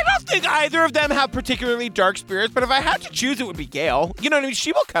 I don't think either of them have particularly dark spirits, but if I had to choose, it would be Gail. You know what I mean?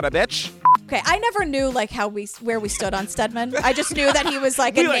 She will cut a bitch. Okay, I never knew where we stood on Stedman. I just knew that he was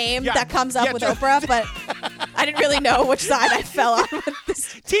like a name that comes up with Oprah, but I didn't really know which side I fell on with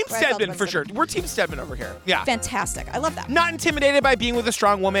this. Team Stedman for sure. We're Team Stedman over here. Yeah. Fantastic. I love that. Not intimidated by being with a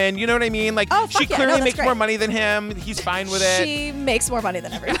strong woman. You know what I mean? Like, she clearly makes more money than him. He's fine with it. She makes more money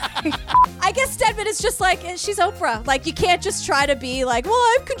than everybody. I guess Stedman is just like, she's Oprah. Like, you can't just try to be like, well,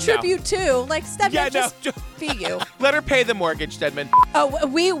 I contribute too. Like, Stedman, just be you. Let her pay the mortgage, Stedman. Oh,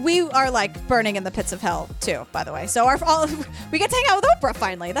 we are like burning in the pits of hell too, by the way. So we get to hang out with Oprah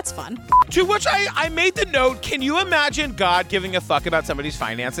finally. That's fun. To which I made the note, can you imagine God giving a fuck about somebody's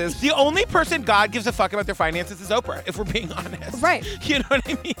finances? The only person God gives a fuck about their finances is Oprah, if we're being honest. Right. You know what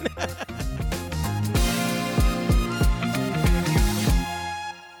I mean?